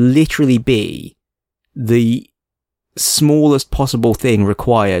it should literally be the smallest possible thing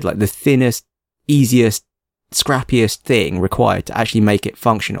required, like the thinnest, easiest, scrappiest thing required to actually make it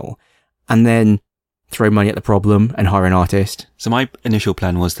functional, and then throw money at the problem and hire an artist. So my initial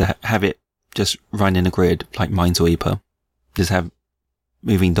plan was to have it just run in a grid, like Minesweeper. Just have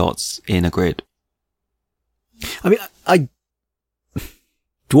moving dots in a grid. I mean,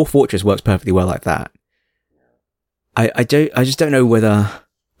 Dwarf Fortress works perfectly well like that. I just don't know whether...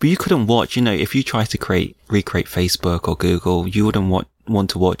 But you couldn't watch, if you try to recreate Facebook or Google, you wouldn't want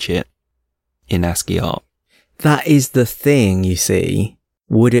to watch it in ASCII art. That is the thing, you see.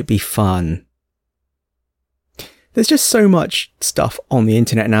 Would it be fun? There's just so much stuff on the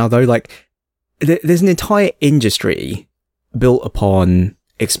internet now, though. Like, there's an entire industry built upon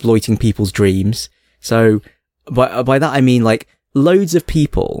exploiting people's dreams. So, by that I mean, like, loads of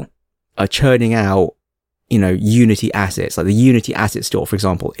people are churning out, Unity assets. Like the Unity asset store, for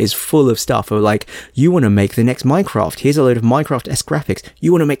example, is full of stuff of like, you want to make the next Minecraft, here's a load of Minecraft-esque graphics.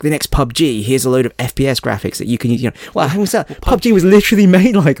 You want to make the next PUBG, here's a load of FPS graphics that you can use. Well, having said that, PUBG was literally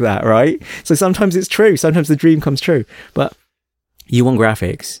made like that, right? So sometimes it's true, sometimes the dream comes true. But you want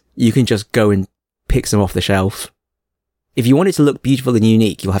graphics, you can just go and pick some off the shelf. If you want it to look beautiful and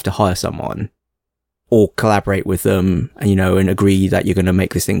unique, you'll have to hire someone or collaborate with them and, and agree that you're going to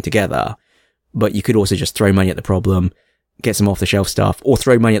make this thing together. But you could also just throw money at the problem, get some off-the-shelf stuff, or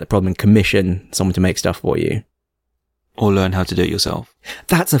throw money at the problem and commission someone to make stuff for you. Or learn how to do it yourself.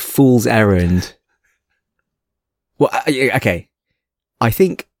 That's a fool's errand. Well, okay. I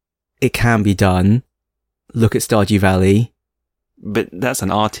think it can be done. Look at Stardew Valley. But that's an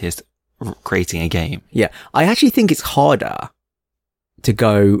artist creating a game. Yeah. I actually think it's harder to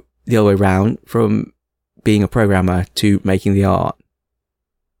go the other way around from being a programmer to making the art.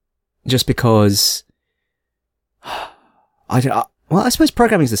 Just because, I suppose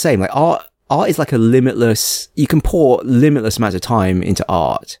programming is the same. Like art is like you can pour limitless amounts of time into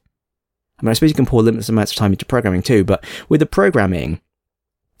art. I mean, I suppose you can pour limitless amounts of time into programming too, but with the programming,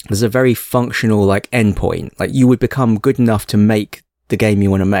 there's a very functional, like, endpoint. Like, you would become good enough to make the game you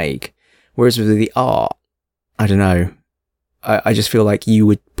want to make. Whereas with the art, I don't know. I just feel like you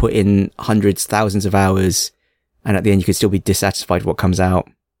would put in hundreds, thousands of hours, and at the end you could still be dissatisfied with what comes out.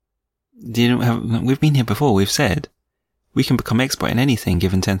 We've been here before, we've said we can become expert in anything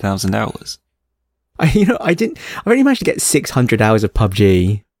given 10,000 hours. I've only managed to get 600 hours of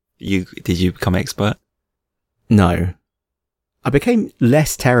PUBG. Did you become expert? No. I became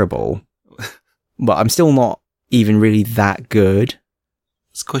less terrible, but I'm still not even really that good.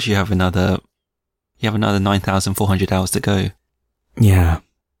 It's because you have another 9,400 hours to go. Yeah.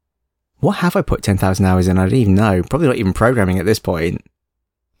 What have I put 10,000 hours in? I don't even know. Probably not even programming at this point.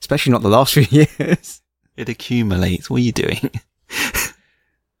 Especially not the last few years. It accumulates. What are you doing?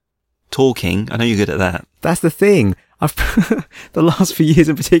 Talking. I know you're good at that. That's the thing. The last few years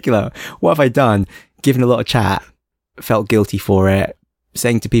in particular, what have I done? Given a lot of chat. Felt guilty for it.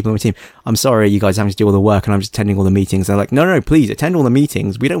 Saying to people on my team, I'm sorry you guys having to do all the work and I'm just attending all the meetings. They're like, no, please attend all the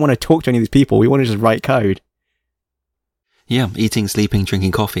meetings. We don't want to talk to any of these people. We want to just write code. Yeah, eating, sleeping,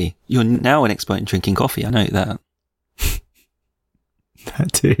 drinking coffee. You're now an expert in drinking coffee. I know that.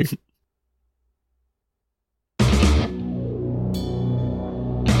 That too.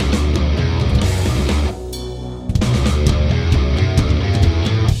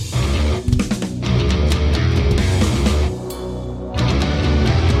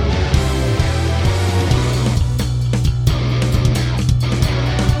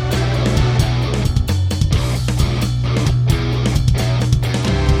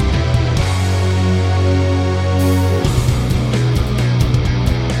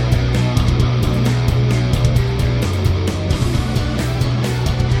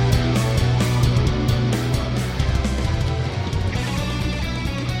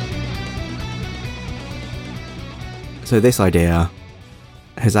 So this idea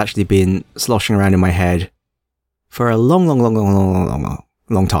has actually been sloshing around in my head for a long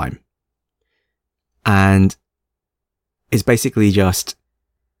time. And it's basically just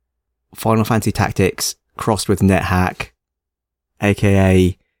Final Fantasy Tactics crossed with NetHack,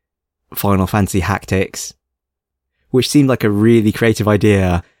 aka Final Fantasy Hactics, which seemed like a really creative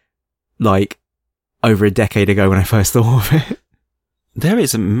idea, like, over a decade ago when I first thought of it. There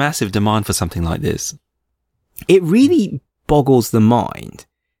is a massive demand for something like this. it really boggles the mind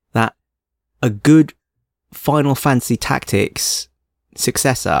that a good Final Fantasy Tactics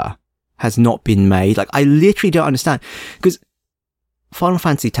successor has not been made. Like, I literally don't understand, because Final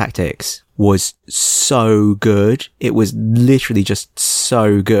Fantasy Tactics was so good. It was literally just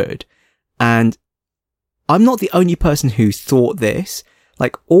so good. And I'm not the only person who thought this.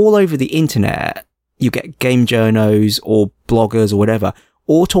 Like, all over the internet, you get game journos or bloggers or whatever,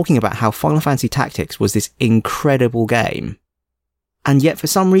 all talking about how Final Fantasy Tactics was this incredible game. And yet, for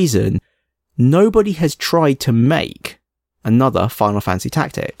some reason, nobody has tried to make another Final Fantasy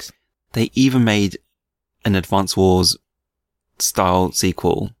Tactics. They even made an Advance Wars style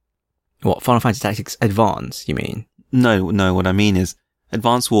sequel. What, Final Fantasy Tactics Advance, you mean? No, what I mean is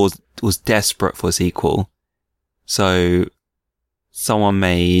Advance Wars was desperate for a sequel. So someone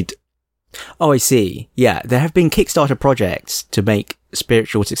made... Oh, I see. Yeah, there have been Kickstarter projects to make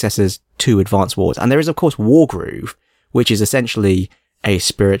spiritual successors to Advance Wars. And there is, of course, Wargroove, which is essentially a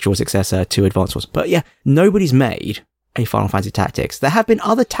spiritual successor to Advance Wars. But yeah, nobody's made a Final Fantasy Tactics. There have been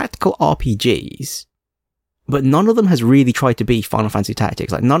other tactical RPGs, but none of them has really tried to be Final Fantasy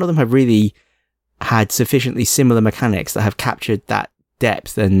Tactics. Like, none of them have really had sufficiently similar mechanics that have captured that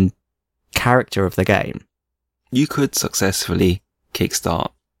depth and character of the game. You could successfully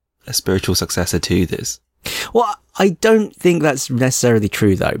kickstart a spiritual successor to this. Well, I don't think that's necessarily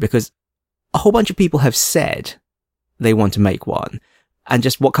true, though, because a whole bunch of people have said they want to make one, and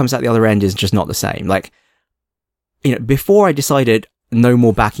just what comes out the other end is just not the same. Like, you know, before I decided no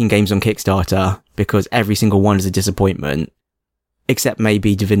more backing games on Kickstarter because every single one is a disappointment, except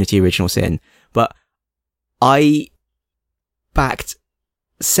maybe Divinity Original Sin, but I backed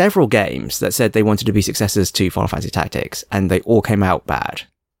several games that said they wanted to be successors to Final Fantasy Tactics, and they all came out bad.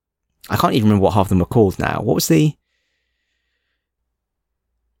 I can't even remember what half of them were called now. What was the...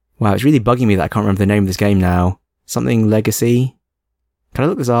 Wow, it's really bugging me that I can't remember the name of this game now. Something Legacy? Can I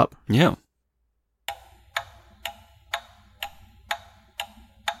look this up? Yeah.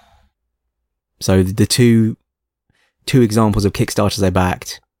 So the two examples of Kickstarters I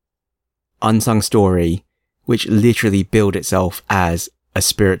backed. Unsung Story, which literally billed itself as a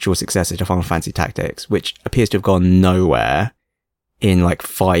spiritual successor to Final Fantasy Tactics, which appears to have gone nowhere in like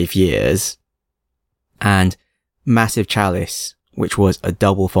 5 years. And Massive Chalice, which was a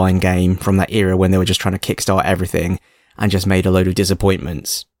Double Fine game from that era when they were just trying to kickstart everything and just made a load of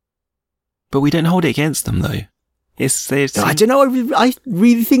disappointments. But we don't hold it against them, though. I don't know, I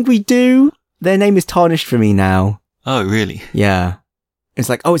really think we do. Their name is tarnished for me now. Oh, really? Yeah. It's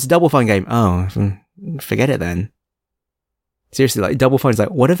like, oh, it's a Double Fine game. Oh, forget it then. Seriously, like, Double Fine's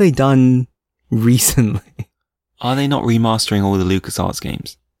like, what have they done recently? Are they not remastering all the LucasArts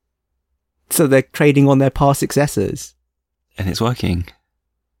games? So they're trading on their past successors. And it's working.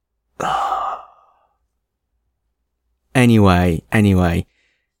 Anyway.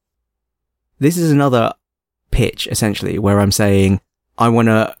 This is another pitch, essentially, where I'm saying, I want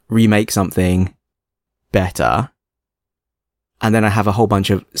to remake something better. And then I have a whole bunch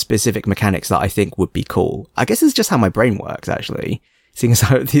of specific mechanics that I think would be cool. I guess it's just how my brain works, actually. Seeing as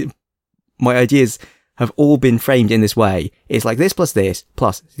how my ideas have all been framed in this way. It's like this,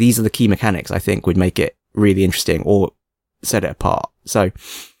 plus these are the key mechanics I think would make it really interesting or set it apart. So,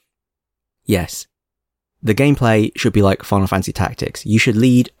 yes, the gameplay should be like Final Fantasy Tactics. You should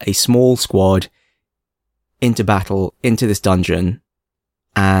lead a small squad into battle, into this dungeon,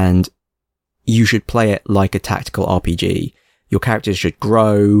 and you should play it like a tactical RPG. Your characters should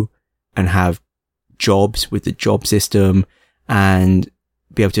grow and have jobs with the job system and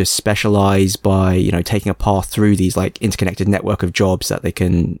be able to specialize by, you know, taking a path through these like interconnected network of jobs that they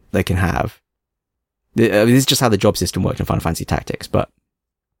can have. This is just how the job system worked in Final Fantasy Tactics, but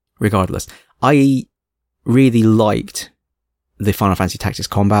regardless, I really liked the Final Fantasy Tactics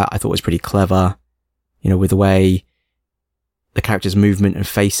combat. I thought it was pretty clever, you know, with the way the character's movement and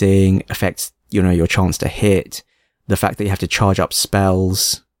facing affects, you know, your chance to hit. The fact that you have to charge up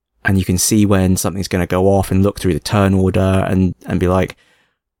spells and you can see when something's going to go off and look through the turn order and be like,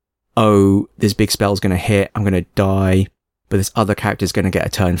 oh, this big spell's going to hit, I'm going to die, but this other character's going to get a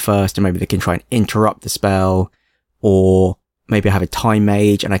turn first, and maybe they can try and interrupt the spell, or maybe I have a time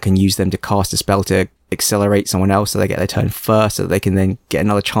mage and I can use them to cast a spell to accelerate someone else so they get their turn first so that they can then get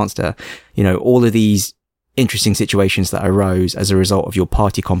another chance to, you know, all of these interesting situations that arose as a result of your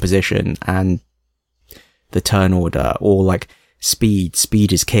party composition and the turn order, or like speed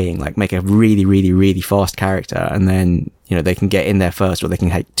is king, like make a really, really, really fast character and then, you know, they can get in there first, or they can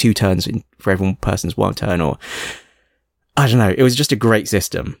take 2 turns for every person's 1 turn, or I don't know. It was just a great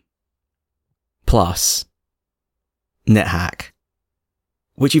system. Plus NetHack,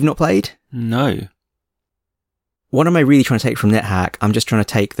 which you've not played? No. what am I really trying to take from NetHack? I'm just trying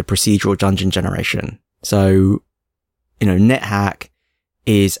to take the procedural dungeon generation. So, NetHack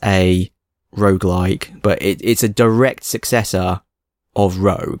is a roguelike, but it's a direct successor of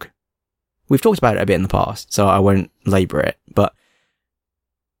Rogue. We've talked about it a bit in the past, so I won't labour it, but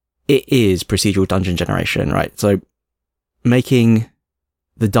it is procedural dungeon generation, right? So making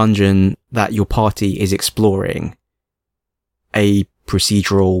the dungeon that your party is exploring a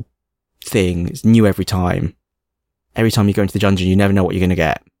procedural thing. It's new every time. Every time you go into the dungeon, you never know what you're going to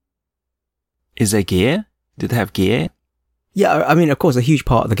get. Is there gear? Do they have gear? Yeah, I mean, of course, a huge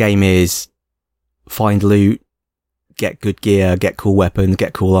part of the game is find loot, get good gear, get cool weapons,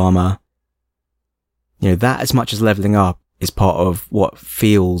 get cool armor. That as much as leveling up is part of what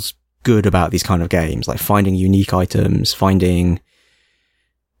feels good about these kind of games, like finding unique items, finding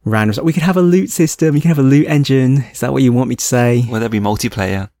random stuff. We could have a loot system, you can have a loot engine. Is that what you want me to say? Will there be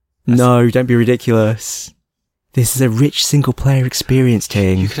multiplayer? No, don't be ridiculous. This is a rich single player experience,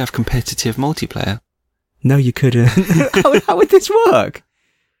 Ting. You could have competitive multiplayer. No, you couldn't. How would this work?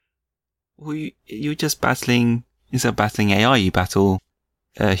 Well, you're just battling, instead of battling AI, you battle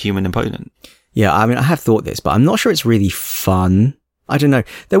a human opponent. Yeah, I mean, I have thought this, but I'm not sure it's really fun. I don't know.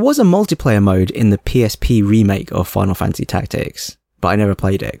 There was a multiplayer mode in the PSP remake of Final Fantasy Tactics, but I never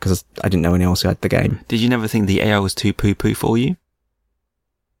played it because I didn't know anyone else who had the game. Did you never think the AI was too poo-poo for you?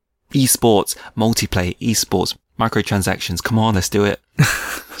 Esports, multiplayer, esports, microtransactions. Come on, let's do it.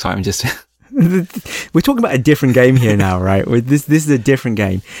 Sorry, I'm just... We're talking about a different game here now, right? This is a different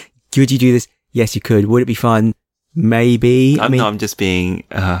game. Could you do this? Yes, you could. Would it be fun? Maybe. I'm just being,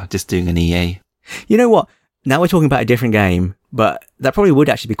 just doing an EA. You know what? Now we're talking about a different game, but that probably would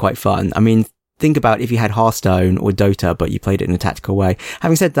actually be quite fun. I mean, think about if you had Hearthstone or Dota, but you played it in a tactical way.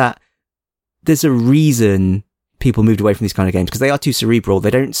 Having said that, there's a reason people moved away from these kind of games, because they are too cerebral. They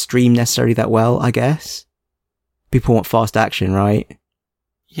don't stream necessarily that well, I guess. People want fast action, right?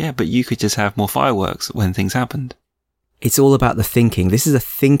 Yeah, but you could just have more fireworks when things happened. It's all about the thinking. This is a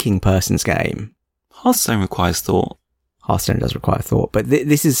thinking person's game. Hearthstone requires thought. Hearthstone does require thought, but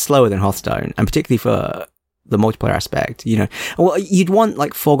this is slower than Hearthstone, and particularly for the multiplayer aspect, Well, you'd want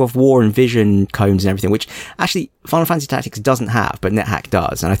like Fog of War and vision cones and everything, which actually Final Fantasy Tactics doesn't have, but NetHack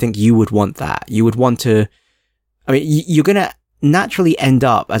does, and I think you would want that. You would want to... I mean, you're going to naturally end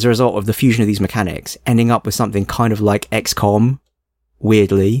up, as a result of the fusion of these mechanics, ending up with something kind of like XCOM,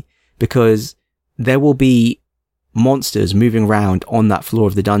 weirdly, because there will be monsters moving around on that floor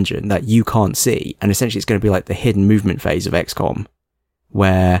of the dungeon that you can't see, and essentially it's going to be like the hidden movement phase of XCOM,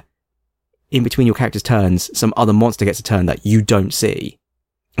 where in between your character's turns, some other monster gets a turn that you don't see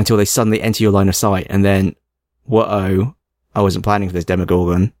until they suddenly enter your line of sight, and then, whoa, I wasn't planning for this,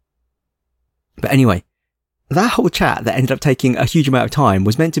 Demogorgon. But anyway, that whole chat that ended up taking a huge amount of time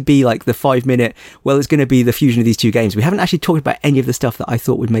was meant to be like the 5-minute, well, it's going to be the fusion of these two games. We haven't actually talked about any of the stuff that I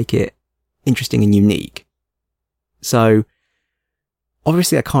thought would make it interesting and unique. So,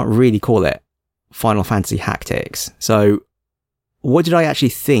 obviously I can't really call it Final Fantasy Tactics. So, what did I actually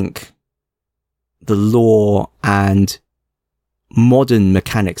think the lore and modern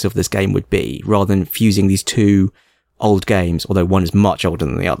mechanics of this game would be, rather than fusing these two old games, although one is much older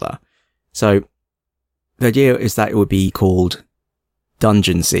than the other? So, the idea is that it would be called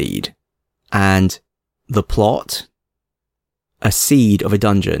Dungeon Seed, and the plot, a seed of a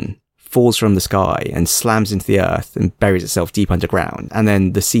dungeon falls from the sky and slams into the earth and buries itself deep underground, and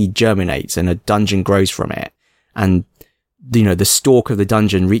then the seed germinates and a dungeon grows from it, and the stalk of the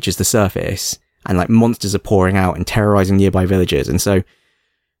dungeon reaches the surface, and like monsters are pouring out and terrorizing nearby villages, and so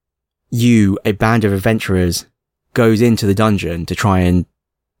a band of adventurers, goes into the dungeon to try and,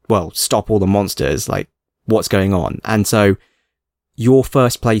 well, stop all the monsters, like what's going on. And so your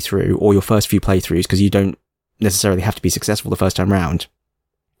first playthrough, or your first few playthroughs, because you don't necessarily have to be successful the first time round,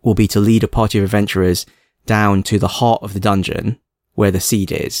 will be to lead a party of adventurers down to the heart of the dungeon where the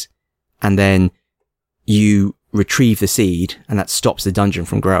seed is, and then you retrieve the seed, and that stops the dungeon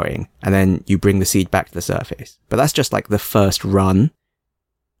from growing, and then you bring the seed back to the surface. But that's just like the first run,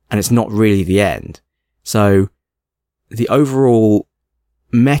 and it's not really the end. So the overall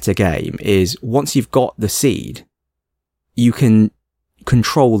meta game is, once you've got the seed, you can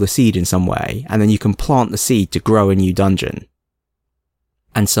control the seed in some way, and then you can plant the seed to grow a new dungeon.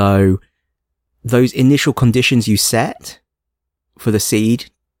 And so those initial conditions you set for the seed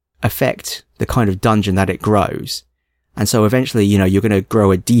affect the kind of dungeon that it grows. And so eventually, you're going to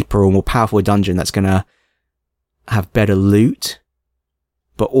grow a deeper or more powerful dungeon that's going to have better loot,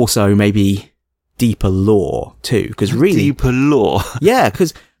 but also maybe deeper lore too. Because really... Deeper lore? Yeah,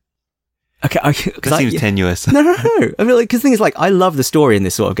 because... Okay, that seems tenuous. No. I mean, because the thing is, like, I love the story in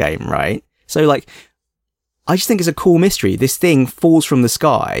this sort of game, right? So, like, I just think it's a cool mystery. This thing falls from the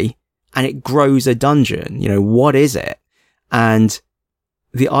sky and it grows a dungeon. You know, what is it? And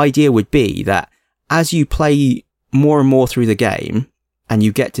the idea would be that as you play more and more through the game and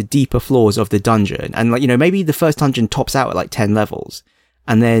you get to deeper floors of the dungeon, and like, you know, maybe the first dungeon tops out at like 10 levels,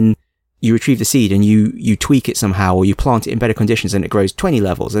 and then you retrieve the seed and you tweak it somehow, or you plant it in better conditions and it grows 20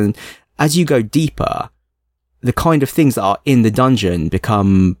 levels. And as you go deeper, the kind of things that are in the dungeon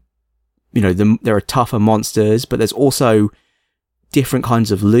become, you know, there are tougher monsters, but there's also different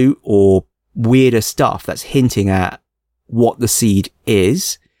kinds of loot or weirder stuff that's hinting at what the seed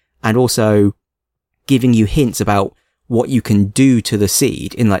is, and also giving you hints about what you can do to the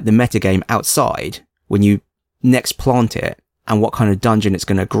seed in like the metagame outside when you next plant it, and what kind of dungeon it's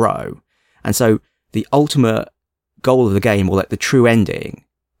going to grow. And so the ultimate goal of the game, or like the true ending,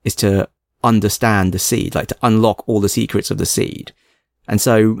 is to understand the seed, like to unlock all the secrets of the seed. And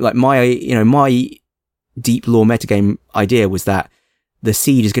so like my deep lore metagame idea was that the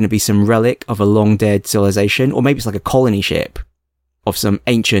seed is going to be some relic of a long dead civilization, or maybe it's like a colony ship of some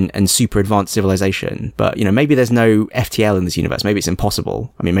ancient and super advanced civilization. But, you know, maybe there's no FTL in this universe. Maybe it's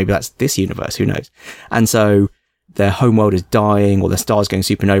impossible. I mean, maybe that's this universe. Who knows? And so their homeworld is dying, or their star's going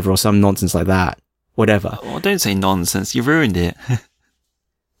supernova, or some nonsense like that. Whatever. Oh, don't say nonsense. You ruined it.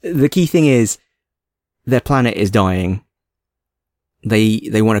 The key thing is their planet is dying.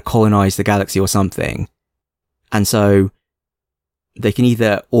 They want to colonize the galaxy or something. And so they can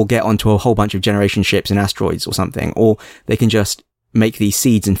either all get onto a whole bunch of generation ships and asteroids or something, or they can just make these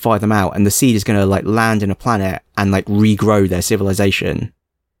seeds and fire them out, and the seed is going to like land in a planet and like regrow their civilization.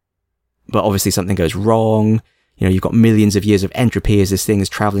 But obviously something goes wrong. You know, you've got millions of years of entropy as this thing is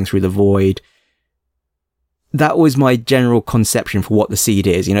traveling through the void. That was my general conception for what the seed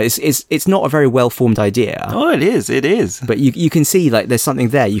is. You know, it's not a very well-formed idea. Oh, it is. It is. But you can see like there's something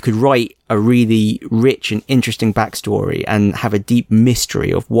there. You could write a really rich and interesting backstory and have a deep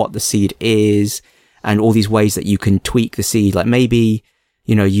mystery of what the seed is, and all these ways that you can tweak the seed. Like maybe,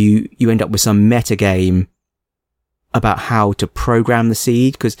 you know, you end up with some meta game about how to program the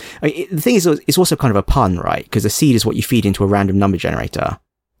seed. Because I mean, the thing is, it's also kind of a pun, right? Because the seed is what you feed into a random number generator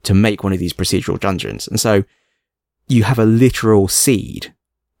to make one of these procedural dungeons. And so you have a literal seed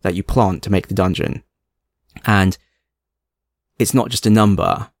that you plant to make the dungeon. And it's not just a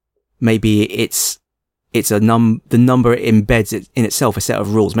number. Maybe it's the number embeds it in itself a set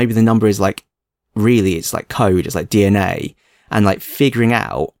of rules. Maybe the number is like, really, it's like code, it's like DNA. And like figuring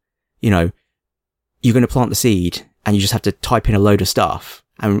out, you know, you're going to plant the seed and you just have to type in a load of stuff.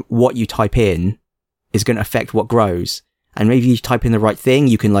 And what you type in is going to affect what grows. And maybe you type in the right thing,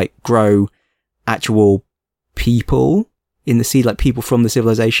 you can like grow actual people in the seed, like people from the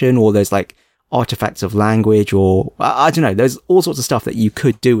civilization, or there's like artifacts of language, or I don't know, there's all sorts of stuff that you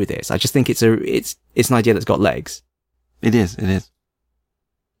could do with this. I just think it's an idea that's got legs. It is.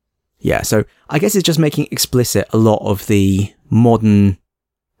 Yeah, so I guess it's just making explicit a lot of the modern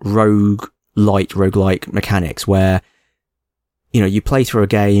roguelike mechanics where, you know, you play through a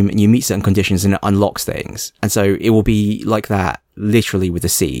game and you meet certain conditions and it unlocks things. And so it will be like that literally with the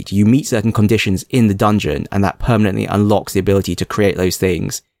seed. You meet certain conditions in the dungeon and that permanently unlocks the ability to create those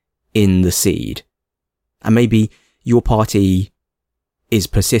things in the seed. And maybe your party is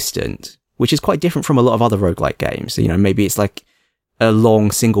persistent, which is quite different from a lot of other roguelike games. You know, maybe it's like a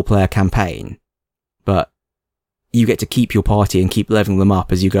long single player campaign, but you get to keep your party and keep leveling them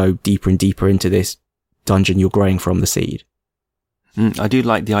up as you go deeper and deeper into this dungeon you're growing from the seed. I do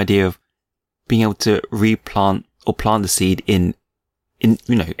like the idea of being able to replant or plant the seed in, you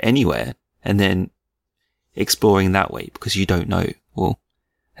know, anywhere, and then exploring that way, because you don't know, well,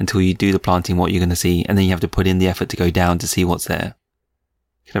 until you do the planting, what you're going to see, and then you have to put in the effort to go down to see what's there.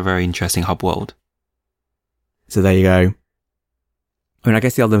 It's a very interesting hub world. So there you go. I mean, I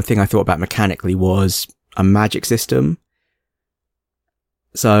guess the other thing I thought about mechanically was a magic system.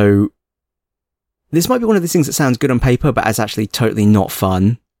 So this might be one of these things that sounds good on paper, but is actually totally not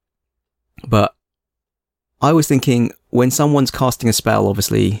fun. But I was thinking, when someone's casting a spell,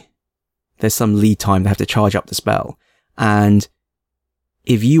 obviously there's some lead time. They have to charge up the spell. And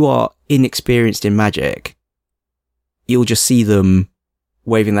if you are inexperienced in magic, you'll just see them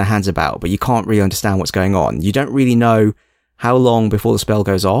waving their hands about, but you can't really understand what's going on. You don't really know how long before the spell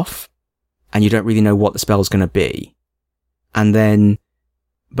goes off, and you don't really know what the spell's going to be. And then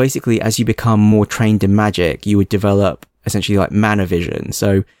basically, as you become more trained in magic, you would develop essentially like mana vision.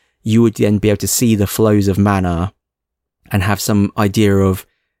 So you would then be able to see the flows of mana and have some idea of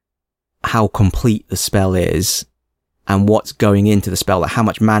how complete the spell is and what's going into the spell, like how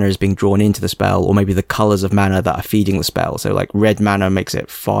much mana is being drawn into the spell, or maybe the colors of mana that are feeding the spell. So like red mana makes it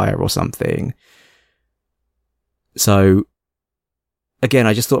fire or something. So again,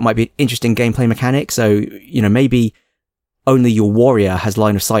 I just thought it might be an interesting gameplay mechanic. So, maybe only your warrior has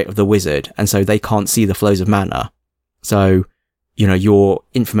line of sight of the wizard, and so they can't see the flows of mana. So, you're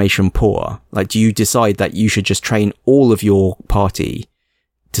information poor. Like, do you decide that you should just train all of your party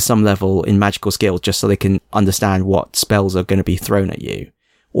to some level in magical skills just so they can understand what spells are going to be thrown at you?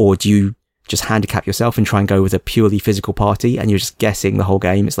 Or do you just handicap yourself and try and go with a purely physical party and you're just guessing the whole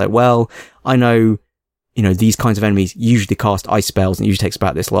game? It's like, well, I know, these kinds of enemies usually cast ice spells and it usually takes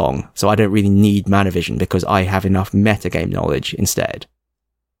about this long, so I don't really need mana vision because I have enough metagame knowledge instead.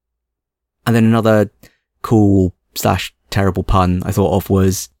 And then another cool / terrible pun I thought of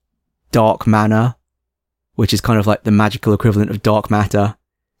was dark mana, which is kind of like the magical equivalent of dark matter.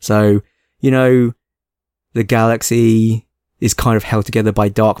 So, the galaxy is kind of held together by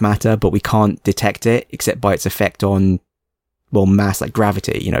dark matter, but we can't detect it except by its effect on, mass, like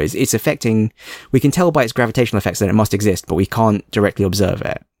gravity. It's affecting, we can tell by its gravitational effects that it must exist, but we can't directly observe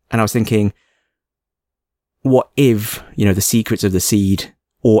it. And I was thinking, what if, the secrets of the seed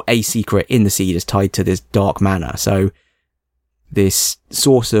or a secret in the seed is tied to this dark mana? So this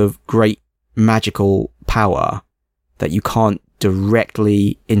source of great magical power that you can't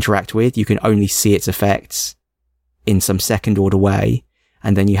directly interact with, you can only see its effects in some second order way,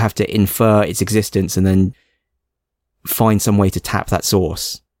 and then you have to infer its existence and then find some way to tap that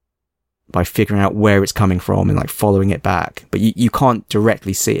source by figuring out where it's coming from and like following it back, but you can't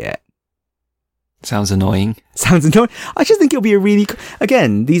directly see it. Sounds annoying. I just think it'll be a really,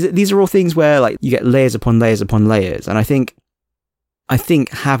 again, these are all things where like you get layers upon layers upon layers, and I think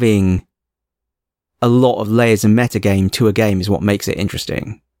having a lot of layers and metagame to a game is what makes it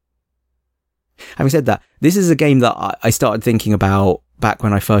interesting. Having said that, this is a game that I started thinking about back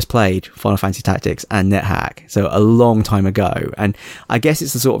when I first played Final Fantasy Tactics and NetHack, so a long time ago. And I guess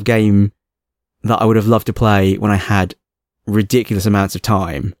it's the sort of game that I would have loved to play when I had ridiculous amounts of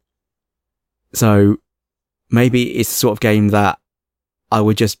time. So maybe it's the sort of game that I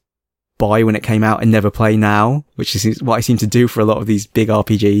would just buy when it came out and never play now, which is what I seem to do for a lot of these big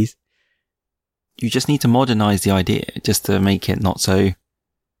RPGs. You just need to modernize the idea just to make it not so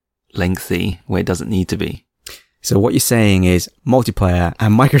lengthy where it doesn't need to be. So what you're saying is multiplayer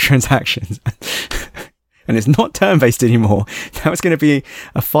and microtransactions. And it's not turn-based anymore. Now it's going to be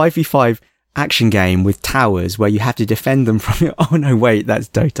a 5v5 action game with towers where you have to defend them from your... Oh no, wait, that's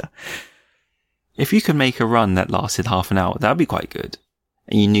Dota. If you could make a run that lasted half an hour, that would be quite good.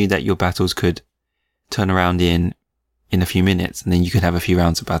 And you knew that your battles could turn around in a few minutes, and then you could have a few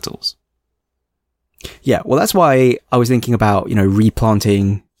rounds of battles. Yeah, well, that's why I was thinking about,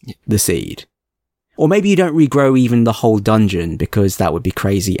 replanting the seed. Or maybe you don't regrow even the whole dungeon, because that would be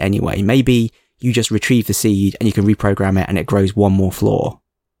crazy anyway. Maybe you just retrieve the seed and you can reprogram it and it grows one more floor.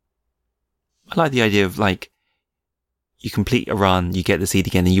 I like the idea of like, you complete a run, you get the seed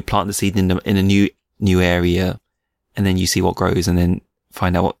again, and you plant the seed in a new area, and then you see what grows and then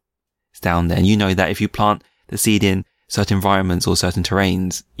find out what's down there. And you know that if you plant the seed in certain environments or certain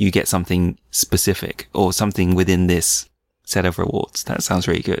terrains, you get something specific or something within this set of rewards. That sounds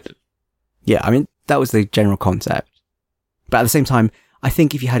really good. Yeah, I mean, that was the general concept. But at the same time, I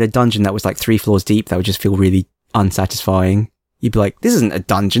think if you had a dungeon that was like 3 floors deep, that would just feel really unsatisfying. You'd be like, this isn't a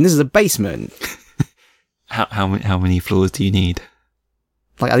dungeon, this is a basement. How many floors do you need?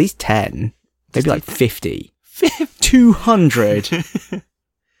 Like at least 10. Maybe like 50. 200.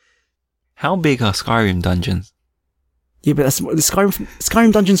 How big are Skyrim dungeons? Yeah, but the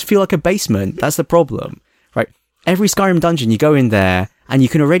Skyrim dungeons feel like a basement. That's the problem, right? Every Skyrim dungeon, you go in there and you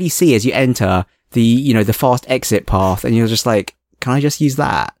can already see as you enter the fast exit path, and you're just like, can I just use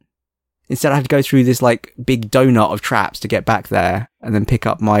that? Instead I have to go through this like big donut of traps to get back there and then pick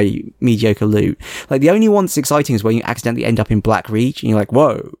up my mediocre loot. Like the only one that's exciting is when you accidentally end up in Black Reach and you're like,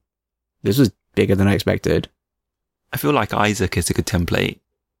 whoa, this was bigger than I expected. I feel like Isaac is a good template.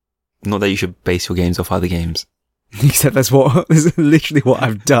 Not that you should base your games off other games. Except that's literally what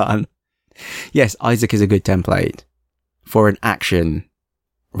I've done. Yes, Isaac is a good template for an action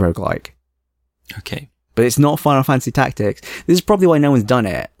roguelike. Okay. But it's not Final Fantasy Tactics. This is probably why no one's done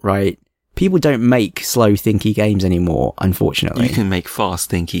it, right? People don't make slow, thinky games anymore, unfortunately. You can make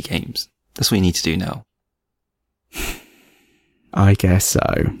fast, thinky games. That's what you need to do now. I guess so.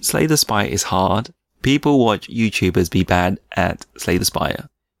 Slay the Spire is hard. People watch YouTubers be bad at Slay the Spire.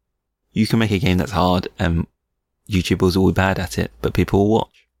 You can make a game that's hard, and YouTubers will be bad at it, but people will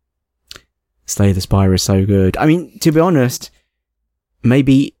watch. Slay the Spire is so good. I mean, to be honest,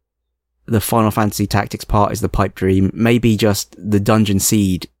 maybe the Final Fantasy Tactics part is the pipe dream. Maybe just the Dungeon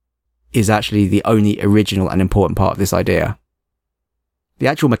Seed is actually the only original and important part of this idea. The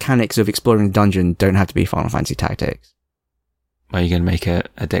actual mechanics of exploring the dungeon don't have to be Final Fantasy Tactics. Are you going to make a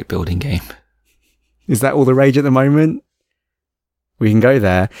deck building game? Is that all the rage at the moment? We can go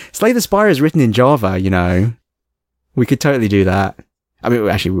there. Slay the Spire is written in Java, you know. We could totally do that. I mean,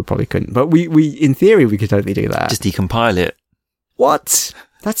 actually, we probably couldn't. But we in theory, we could totally do that. Just decompile it. What?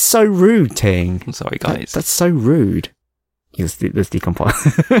 That's so rude, Ting. I'm sorry, guys. That's so rude. Let's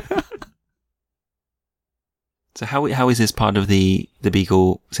decompile. So how is this part of the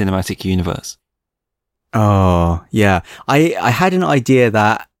Beagle cinematic universe? Oh, yeah. I had an idea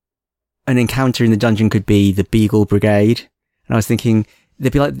that an encounter in the dungeon could be the Beagle Brigade. And I was thinking,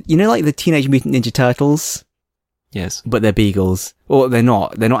 they'd be like, you know, like the Teenage Mutant Ninja Turtles? Yes. But they're beagles. Or they're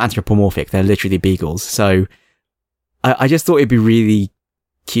not anthropomorphic. They're literally beagles. So I just thought it'd be really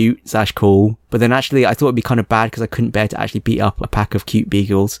cute / cool. But then actually I thought it'd be kind of bad because I couldn't bear to actually beat up a pack of cute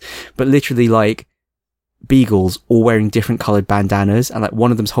beagles. But literally like beagles all wearing different coloured bandanas, and like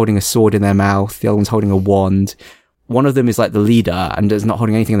one of them's holding a sword in their mouth, the other one's holding a wand. One of them is like the leader and is not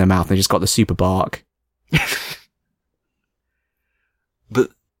holding anything in their mouth, they just got the super bark.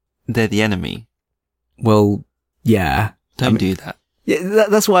 But they're the enemy. Well, yeah. Don't do that. Yeah,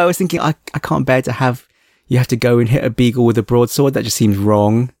 that's why I was thinking I can't bear to have you have to go and hit a beagle with a broadsword. That just seems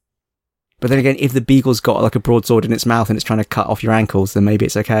wrong. But then again, if the beagle's got like a broadsword in its mouth and it's trying to cut off your ankles, then maybe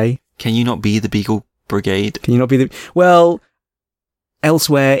it's okay. Can you not be the Beagle Brigade? Can you not be the... Well,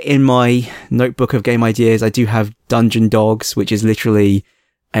 elsewhere in my notebook of game ideas, I do have Dungeon Dogs, which is literally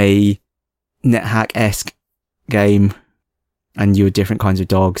a NetHack-esque game, and you were different kinds of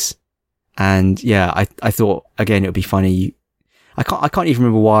dogs. And yeah, I thought, again, it would be funny. I can't even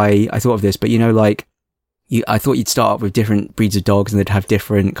remember why I thought of this, but you know, like, I thought you'd start off with different breeds of dogs and they'd have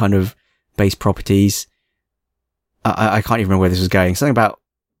different kind of base properties. I can't even remember where this was going. Something about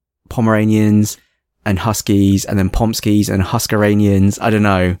Pomeranians and Huskies and then Pomskis and Huskaranians. I don't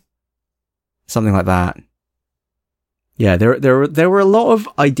know. Something like that. Yeah, there were a lot of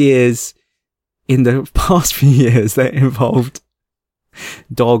ideas in the past few years that involved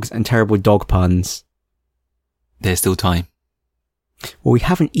dogs and terrible dog puns. There's still time. Well, we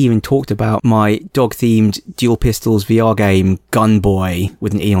haven't even talked about my dog-themed Dual Pistols VR game, Gunboy,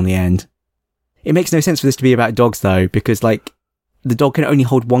 with an E on the end. It makes no sense for this to be about dogs, though, because, like, the dog can only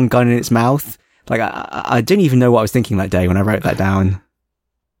hold one gun in its mouth. Like, I don't even know what I was thinking that day when I wrote that down.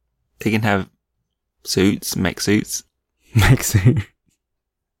 They can have suits, mech suits. Mech suit.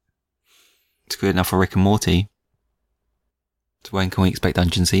 It's good enough for Rick and Morty. So when can we expect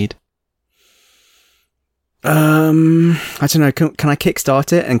Dungeon Seed? I don't know. Can I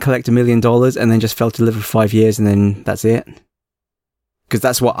kickstart it and collect $1 million and then just fail to live for 5 years and then that's it? Because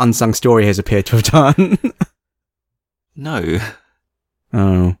that's what Unsung Story has appeared to have done. No.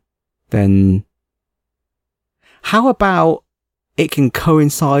 Oh. Then... How about it can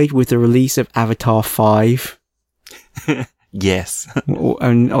coincide with the release of Avatar 5? Yes.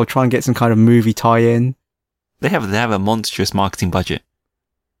 And I'll try and get some kind of movie tie-in. They have a monstrous marketing budget.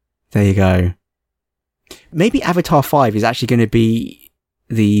 There you go. Maybe Avatar 5 is actually going to be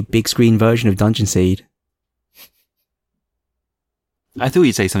the big screen version of Dungeon Seed. I thought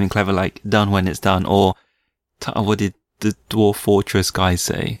you'd say something clever like done when it's done, or what did the Dwarf Fortress guys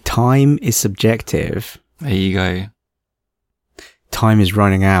say? Time is subjective. There you go. Time is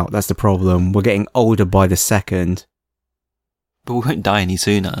running out. That's the problem. We're getting older by the second. But we won't die any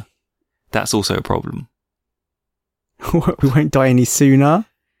sooner. That's also a problem. We won't die any sooner?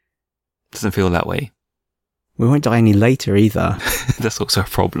 Doesn't feel that way. We won't die any later either. That's also a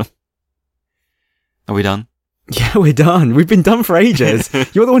problem. Are we done? Yeah, we're done. We've been done for ages.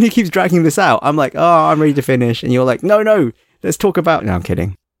 You're the one who keeps dragging this out. I'm like, oh, I'm ready to finish. And you're like, no, let's talk about... No, I'm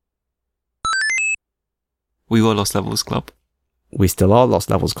kidding. We were Lost Levels Club. We still are Lost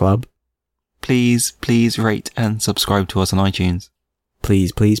Levels Club. Please rate and subscribe to us on iTunes.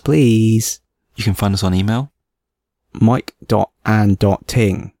 Please, please, please. You can find us on email.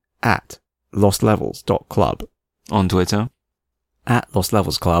 mike.and.ting@lostlevels.club. On Twitter.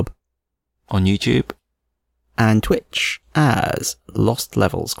 @lostlevelsclub. On YouTube. And Twitch as Lost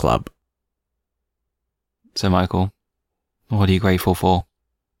Levels Club. So, Michael, what are you grateful for?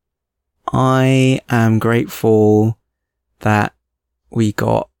 I am grateful that we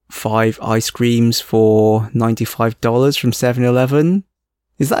got 5 ice creams for $95 from 7-Eleven.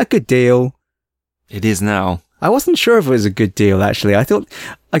 Is that a good deal? It is now. I wasn't sure if it was a good deal, actually. I thought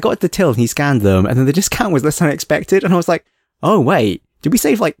I got to the till and he scanned them, and then the discount was less than I expected, and I was like, oh, wait. Did we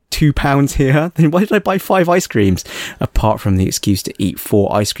save like £2 here? Then why did I buy 5 ice creams? Apart from the excuse to eat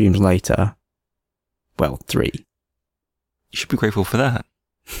 4 ice creams later. Well, 3. You should be grateful for that.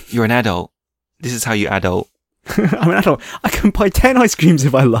 You're an adult. This is how you adult. I mean, I can buy 10 ice creams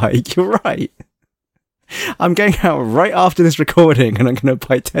if I like. You're right. I'm going out right after this recording and I'm going to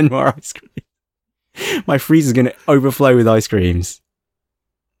buy 10 more ice creams. My freezer's going to overflow with ice creams.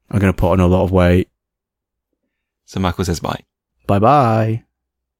 I'm going to put on a lot of weight. So Michael says bye. Bye-bye.